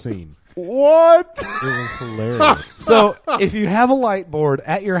I've ever seen. What? It was hilarious. So if you have a light board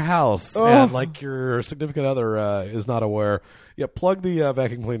at your house and like your significant other is not aware, plug the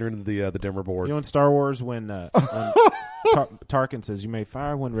vacuum cleaner into the dimmer board. You know in Star Wars when Tarkin says you may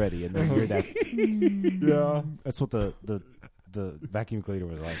fire when ready, and then you hear that. Yeah, that's what the vacuum cleaner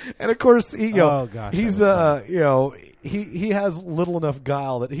was like. And of course, he has little enough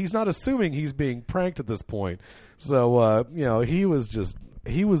guile that he's not assuming he's being pranked at this point. So he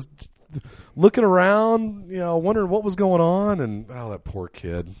was looking around, wondering what was going on, and that poor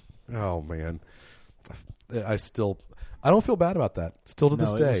kid. Oh man, I don't feel bad about that. Still to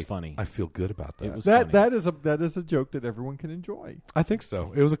this day, it was funny. I feel good about that. It was funny. That is a joke that everyone can enjoy. I think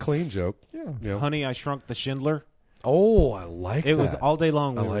so. It was a clean joke. Yeah. Honey, I Shrunk the Schindler. Oh, I like that. It was all day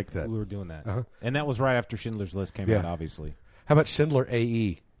long. I like that. We were doing that, Uh-huh. and that was right after Schindler's List came out. Obviously. How about Schindler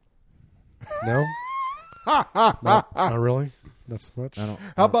AE? No, not really. Not so much. How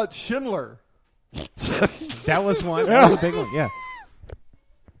about Schindler? That was one. That was a big one. Yeah.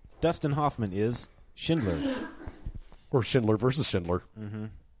 Dustin Hoffman is Schindler. Or Schindler versus Schindler. Mm-hmm.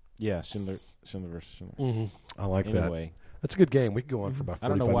 Yeah, Schindler versus Schindler. Mm-hmm. I like that. Anyway, That's a good game. We could go on for about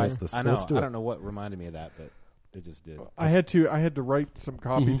 45 minutes. This, I so know. let's do I it. don't know what reminded me of that, but it just did. I had to write some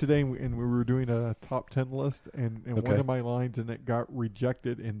copy today, and we were doing a top 10 list, and one of my lines in it got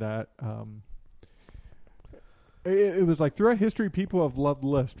rejected in that. It was like throughout history, people have loved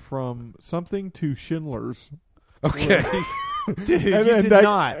List from something to Schindler's. Okay. Dude, you did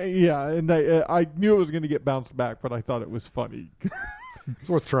not. Yeah, and I knew it was going to get bounced back, but I thought it was funny. It's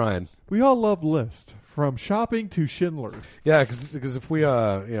worth trying. We all love List from shopping to Schindler's. Yeah, because if we,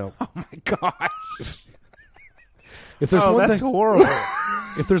 oh my gosh. If there's one that's thing, horrible.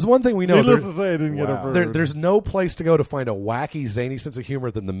 If there's one thing we know, Needless to say, I didn't get a there's no place to go to find a wacky, zany sense of humor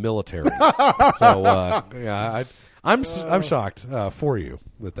than the military. So, yeah, I'm shocked for you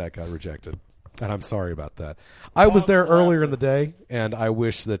that got rejected, and I'm sorry about that. I was there earlier in the day, and I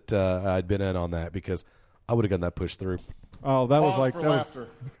wish that I'd been in on that because I would have gotten that pushed through. Oh, that was like laughter.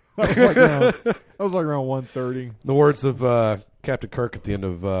 that was like around 1:30. The words of Captain Kirk at the end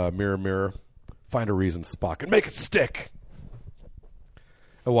of Mirror Mirror. Find a reason, Spock, and make it stick.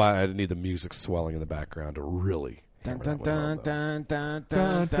 Oh, why I need the music swelling in the background to really. Actually,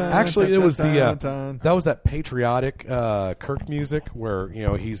 it was that was that patriotic Kirk music where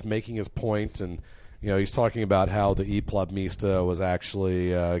he's making his point and he's talking about how the E Pleb Mista was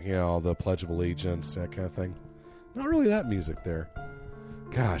actually the Pledge of Allegiance, that kind of thing. Not really that music there.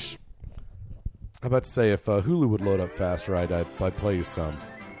 Gosh, I'm about to say if Hulu would load up faster, I'd play you some.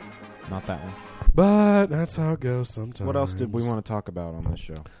 Not that one. But that's how it goes sometimes. What else did we want to talk about on this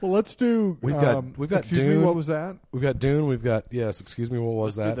show? Well, let's do. We've got excuse Dune. me, what was that? We've got Dune. We've got excuse me, what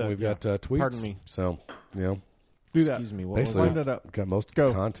was Let's do that? that, And we've yeah. got tweets. Pardon me. So Do that. Excuse me. What was basically, Line that up. we've got most Go. of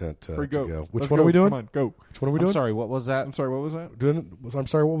the content to Hurry, go. go. Which Let's one go. are we doing? Come on, go. Which one are we doing? I'm sorry. What was that? I'm sorry. What was that? I'm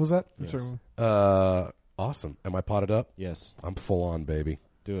sorry. What was that? I'm sorry. Awesome. Am I potted up? Yes. I'm full on, baby.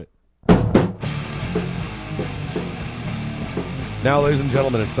 Do it. Now, ladies and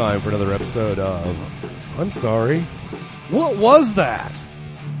gentlemen, it's time for another episode of I'm Sorry. What was that?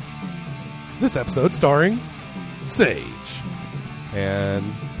 This episode starring Sage.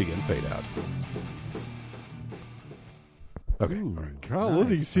 And begin fade out. Okay. All right. God,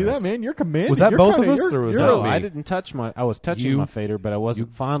 Lizzie, you see that, man? You're commanding. Was that You're both kinda, of us, you're- or was you're that a- me? I didn't touch my. I was touching my fader, but I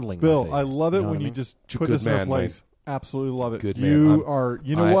wasn't fondling. Bill, my fader. I love it You know when what I you mean? just You're put good us in a man, place. Absolutely love it. Good you man. are.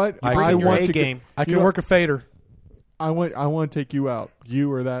 You know what? I bring your want A to game. I can work a fader. I want to take you out.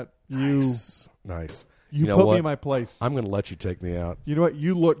 You or that. You. Nice. You know put what? me in my place. I'm going to let you take me out. You know what?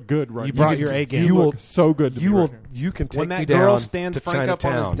 You look good right You now. brought your A game. You You look will- so good. To You me will. right now. You can take When me that down girl stands to Frank up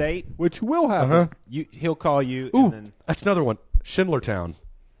on his Chinatown. date, Which will happen. he'll call you. Ooh, And then that's another one. Schindlertown.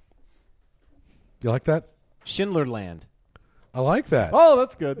 You like that? Schindlerland, I like that. Oh,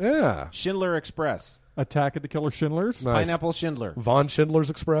 that's good. Yeah. Schindler Express, Attack of the Killer Schindlers. Nice. Pineapple Schindler, Von Schindler's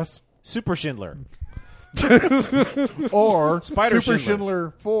Express. Super Schindler, Or Spider Super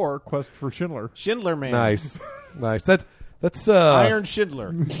Schindler. 4 Quest for Schindler. Schindler Man, Nice. Nice. That's Iron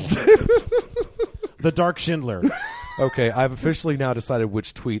Schindler, The Dark Schindler, Okay, I've officially now decided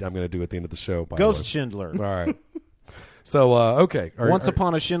which tweet I'm going to do at the end of the show. By Ghost the way. Schindler, All right. So okay. Once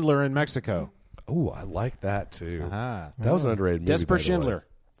Upon a Schindler in Mexico, Oh, I like that too. Ah. That was an underrated movie. Desperate by the way.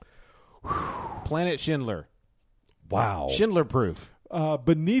 Schindler, Planet Schindler, Wow. Schindler Proof,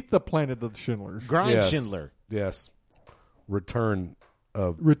 Beneath the Planet of the Schindlers. Grind Yes. Schindler, Yes. Return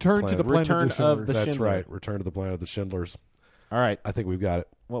of Return to the Planet Return of the Schindlers. of the That's Schindler. right. Return to the Planet of the Schindlers. All right, I think we've got it.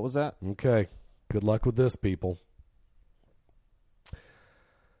 what was that? Okay. Good luck with this, people.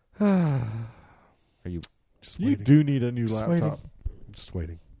 Are you just You waiting? do need a new Just laptop. waiting. Just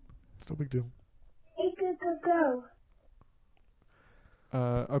waiting. It's no big deal.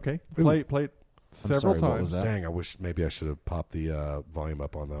 Okay. Play it I'm several sorry, what times. was that? Dang, I wish maybe I should have popped the volume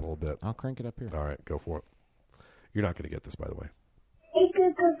up on that a little bit. I'll crank it up here. All right, go for it. You're not going to get this, by the way.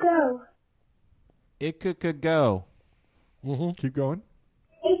 It could go. Mm-hmm. Keep going.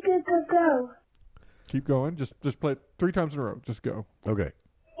 Keep going. Just play it 3 times in a row. Just go. Okay.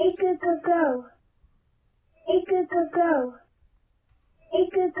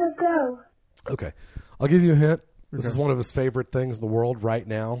 Okay. I'll give you a hint. This is one of his favorite things in the world right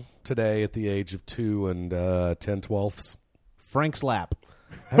now, today, at the age of 2 and 10/12ths. Frank's lap.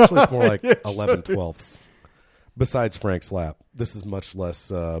 Actually, it's more like 11/12ths. Besides Frank's lap, this is much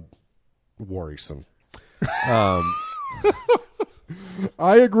less worrisome. I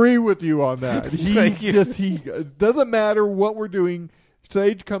agree with you on that. Thank you. He doesn't matter what we're doing.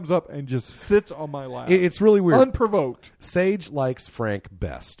 Sage comes up and just sits on my lap. It's really weird. Unprovoked. Sage likes Frank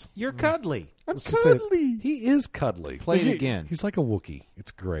best. You're cuddly. I'm Let's just say it. cuddly. He is cuddly. Play it again. He's like a Wookiee.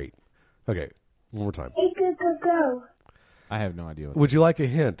 It's great. Okay, one more time. I have no idea. What Would you like a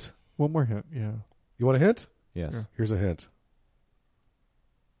hint? One more hint. Yeah. You want a hint? Yes. Yeah. Here's a hint.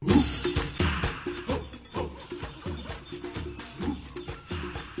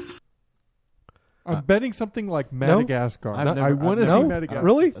 I'm betting something like Madagascar. I want to see Madagascar.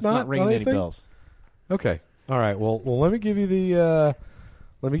 Really? That's not ringing any anything? bells. Okay. All right. Well, let me give you the.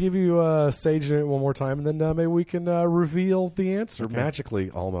 Let me give you Sage one more time, and then maybe we can reveal the answer magically,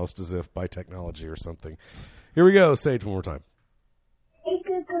 almost as if by technology or something. Here we go, Sage, one more time.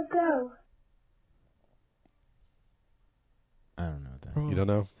 Go. I don't know that. You don't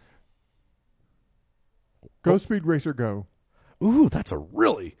know? Go Speed Racer Go. Ooh, that's a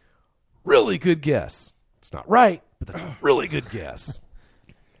really, really good guess. It's not right, but that's a really good guess.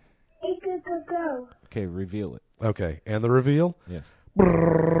 Go. Okay, reveal it. Okay, and the reveal? Yes.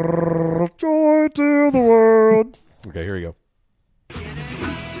 Joy to the world. Okay, here we go.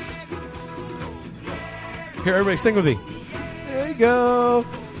 Here, everybody, sing with me. There you go.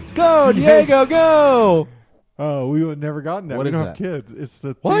 Go, Diego, go. Oh, we would have never gotten that. What we is don't that? have kids. It's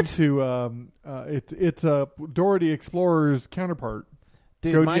the What? thing to it's Dora the Explorer's counterpart.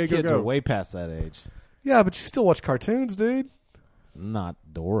 Dude, Go, my Diego, kids go. are way past that age. Yeah, but you still watch cartoons, dude. Not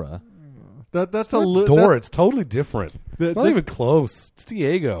Dora. That's Not Dora. It's totally different. It's not this- even close. It's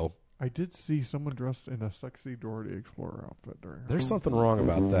Diego. I did see someone dressed in a sexy Dora the Explorer outfit during. There's something wrong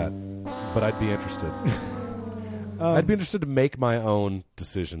about that, but I'd be interested. I'd be interested to make my own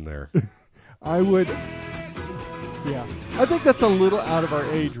decision there. I would. Yeah, I think that's a little out of our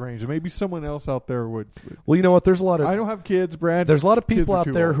age range. Maybe someone else out there would. Well, you know what? There's a lot of. I don't have kids, Brad. There's a lot of Kids people are out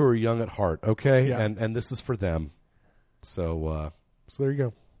too there old. who are young at heart. Okay, Yeah. and this is for them. So there you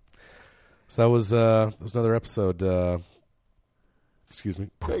go. So that was another episode. Excuse me.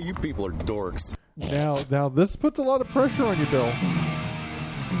 Hey, you people are dorks. Now this puts a lot of pressure on you, Bill.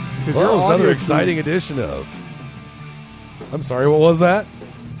 'Cause Well, that your was another audio exciting edition of. I'm sorry, what was that?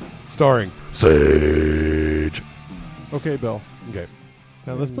 Starring Sage. Okay, Bill. Okay.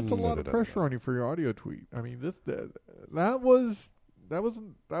 Now this puts a lot of pressure on you for your audio tweet. I mean, that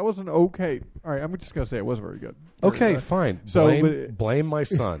wasn't okay. All right, I'm just gonna say it wasn't very good. Okay, fine. So Blame my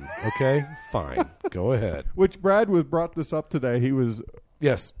son. Okay, fine. Go ahead. Which Brad brought this up today. He was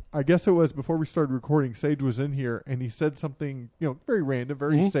Yes. I guess it was before we started recording. Sage was in here and he said something, very random,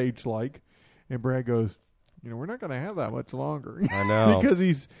 very Sage-like, and Brad goes, we're not going to have that much longer. I know. because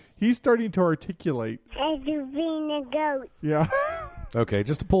he's starting to articulate. As you being a goat. Yeah. Okay,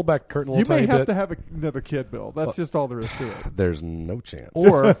 just to pull back the curtain a You little may tiny have bit. to have another kid, Bill. That's just all there is to it. There's no chance.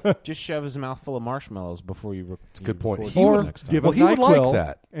 Or just shove his mouth full of marshmallows before you. It's a good point. record He the would next time. give well, him he would like NyQuil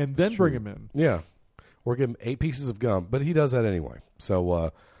that, and then bring him in. Yeah, or give him 8 pieces of gum, but he does that anyway.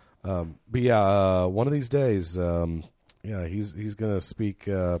 So, but yeah, one of these days, he's gonna speak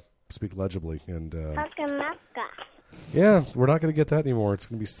legibly, and yeah, we're not gonna get that anymore. It's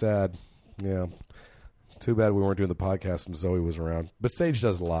gonna be sad. Yeah, it's too bad we weren't doing the podcast when Zoe was around. But Sage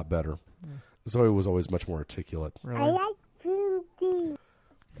does it a lot better. Zoe was always much more articulate. I like pudding.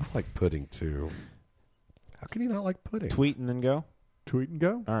 I like pudding too. How can you not like pudding? Tweet and then go. Tweet and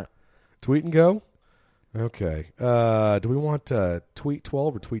go. All right. Tweet and go. Okay. Do we want tweet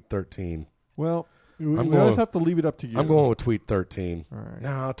 12 or tweet 13? Well, we always have to leave it up to you. I'm going with tweet 13. All right.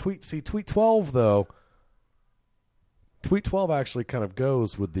 No, tweet 12 though. Tweet 12 actually kind of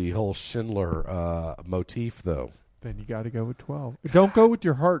goes with the whole Schindler motif though. Then you got to go with 12. Don't go with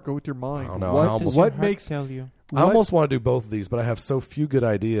your heart. Go with your mind. I don't know. What makes tell you? I almost want to do both of these, but I have so few good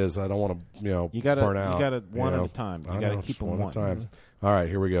ideas. I don't want to, You gotta- burn out. you gotta one at a time. You I gotta know, keep just them one one. at a time. All right,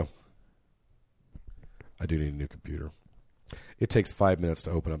 here we go. I do need a new computer. It takes 5 minutes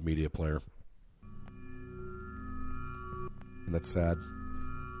to open up Media Player, and that's sad.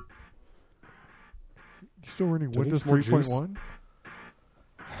 You still running Do we need Windows some more juice? 3.1?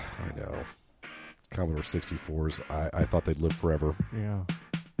 I know. Commodore 64s, I thought they'd live forever. Yeah.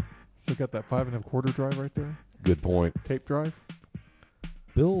 Still got that 5 1/4 drive right there. Good point. Tape drive.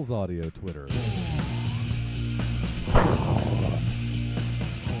 Bill's audio Twitter.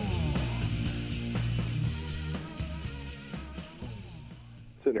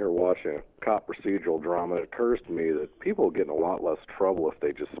 Sitting here watching a cop procedural drama, it occurs to me that people get in a lot less trouble if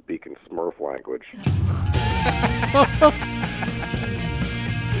they just speak in Smurf language.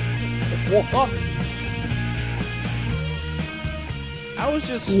 I was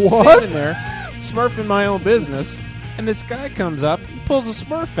just What? standing there, smurfing my own business, and this guy comes up, he pulls a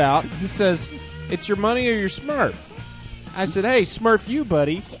Smurf out, he says, "It's your money or your Smurf." I said, "Hey, Smurf you,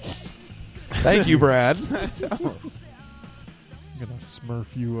 buddy." Thank you, Brad. I'm gonna smurf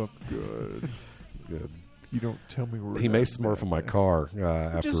you up good. Good. You don't tell me where He may smurf in my car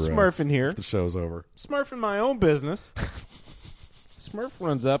after Just smurfing here. the show's over. Smurfing my own business. Smurf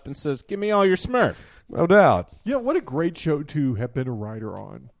runs up and says, "Give me all your Smurf." No doubt. Yeah, what a great show to have been a writer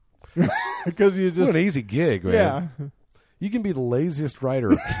on. Because you just What an easy gig, man. Yeah. You can be the laziest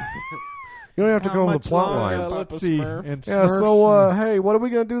writer. You don't have to go on the plot line. Let's see. And Yeah, Smurfs so, and- hey, what are we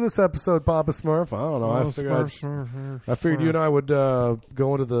going to do this episode, Papa Smurf? I don't know. Oh, I figured you and I would go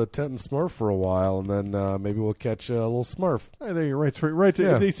into the tent and Smurf for a while, and then maybe we'll catch a little Smurf. Hey, there you right.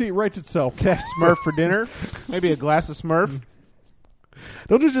 Yeah. They see it writes itself. Catch Smurf for dinner. Maybe a glass of Smurf.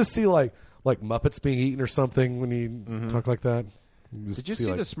 Don't you just see, like Muppets being eaten or something when you talk like that? Did you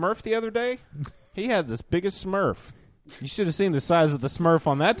see the Smurf the other day? He had this biggest Smurf. You should have seen the size of the Smurf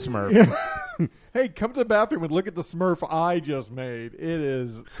on that Smurf. Hey, come to the bathroom and look at the Smurf I just made. It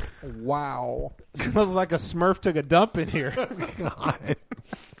is wow. Smells like a Smurf took a dump in here. God.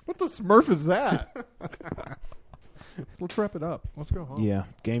 What the Smurf is that? Let's wrap it up. Let's go home. Yeah,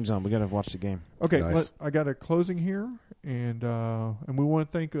 game's on. We got to watch the game. Okay, Nice. I got a closing here, and we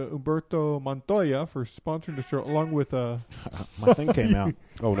want to thank Umberto Montoya for sponsoring the show, along with My thing came out.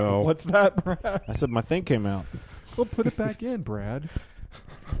 Oh, no. What's that, Brad? I said my thing came out. Well, put it back in, Brad.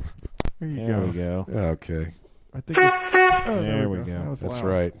 There you There go. we go. Okay. I think it's, There we go. That was That's loud.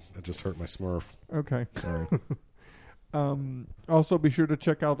 right. I just hurt my Smurf. Okay. Sorry. Also, be sure to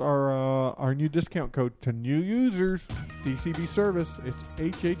check out our new discount code to new users, DCB Service. It's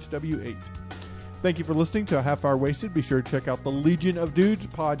HHW8. Thank you for listening to A Half Hour Wasted. Be sure to check out the Legion of Dudes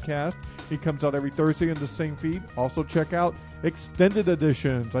podcast. It comes out every Thursday on the same feed. Also, check out extended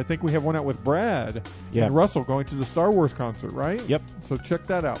editions. I think we have one out with Brad and Russell going to the Star Wars concert, right? Yep. So check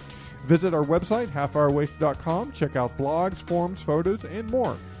that out. Visit our website, halfhourwasted.com. Check out blogs, forums, photos, and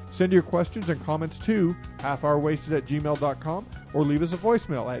more. Send your questions and comments to halfhourwasted@gmail.com or leave us a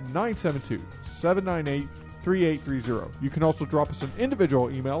voicemail at 972-798-3830. You can also drop us an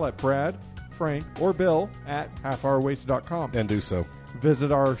individual email at Brad, Frank, or Bill at halfhourwasted.com. And do so.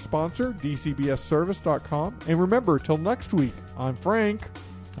 Visit our sponsor, dcbsservice.com. And remember, till next week, I'm Frank.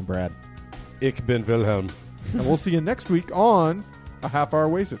 I'm Brad. Ich bin Wilhelm. And we'll see you next week on A Half Hour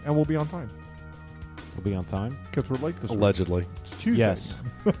Wasted. And we'll be on time. We'll be on time. Because we're late this week. Allegedly. It's Tuesday. Yes.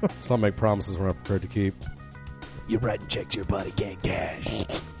 Let's not make promises we're not prepared to keep. You write and check your buddy gang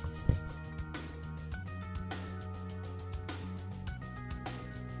cash.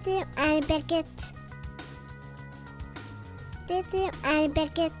 Did you,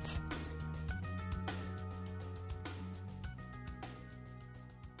 Beckett?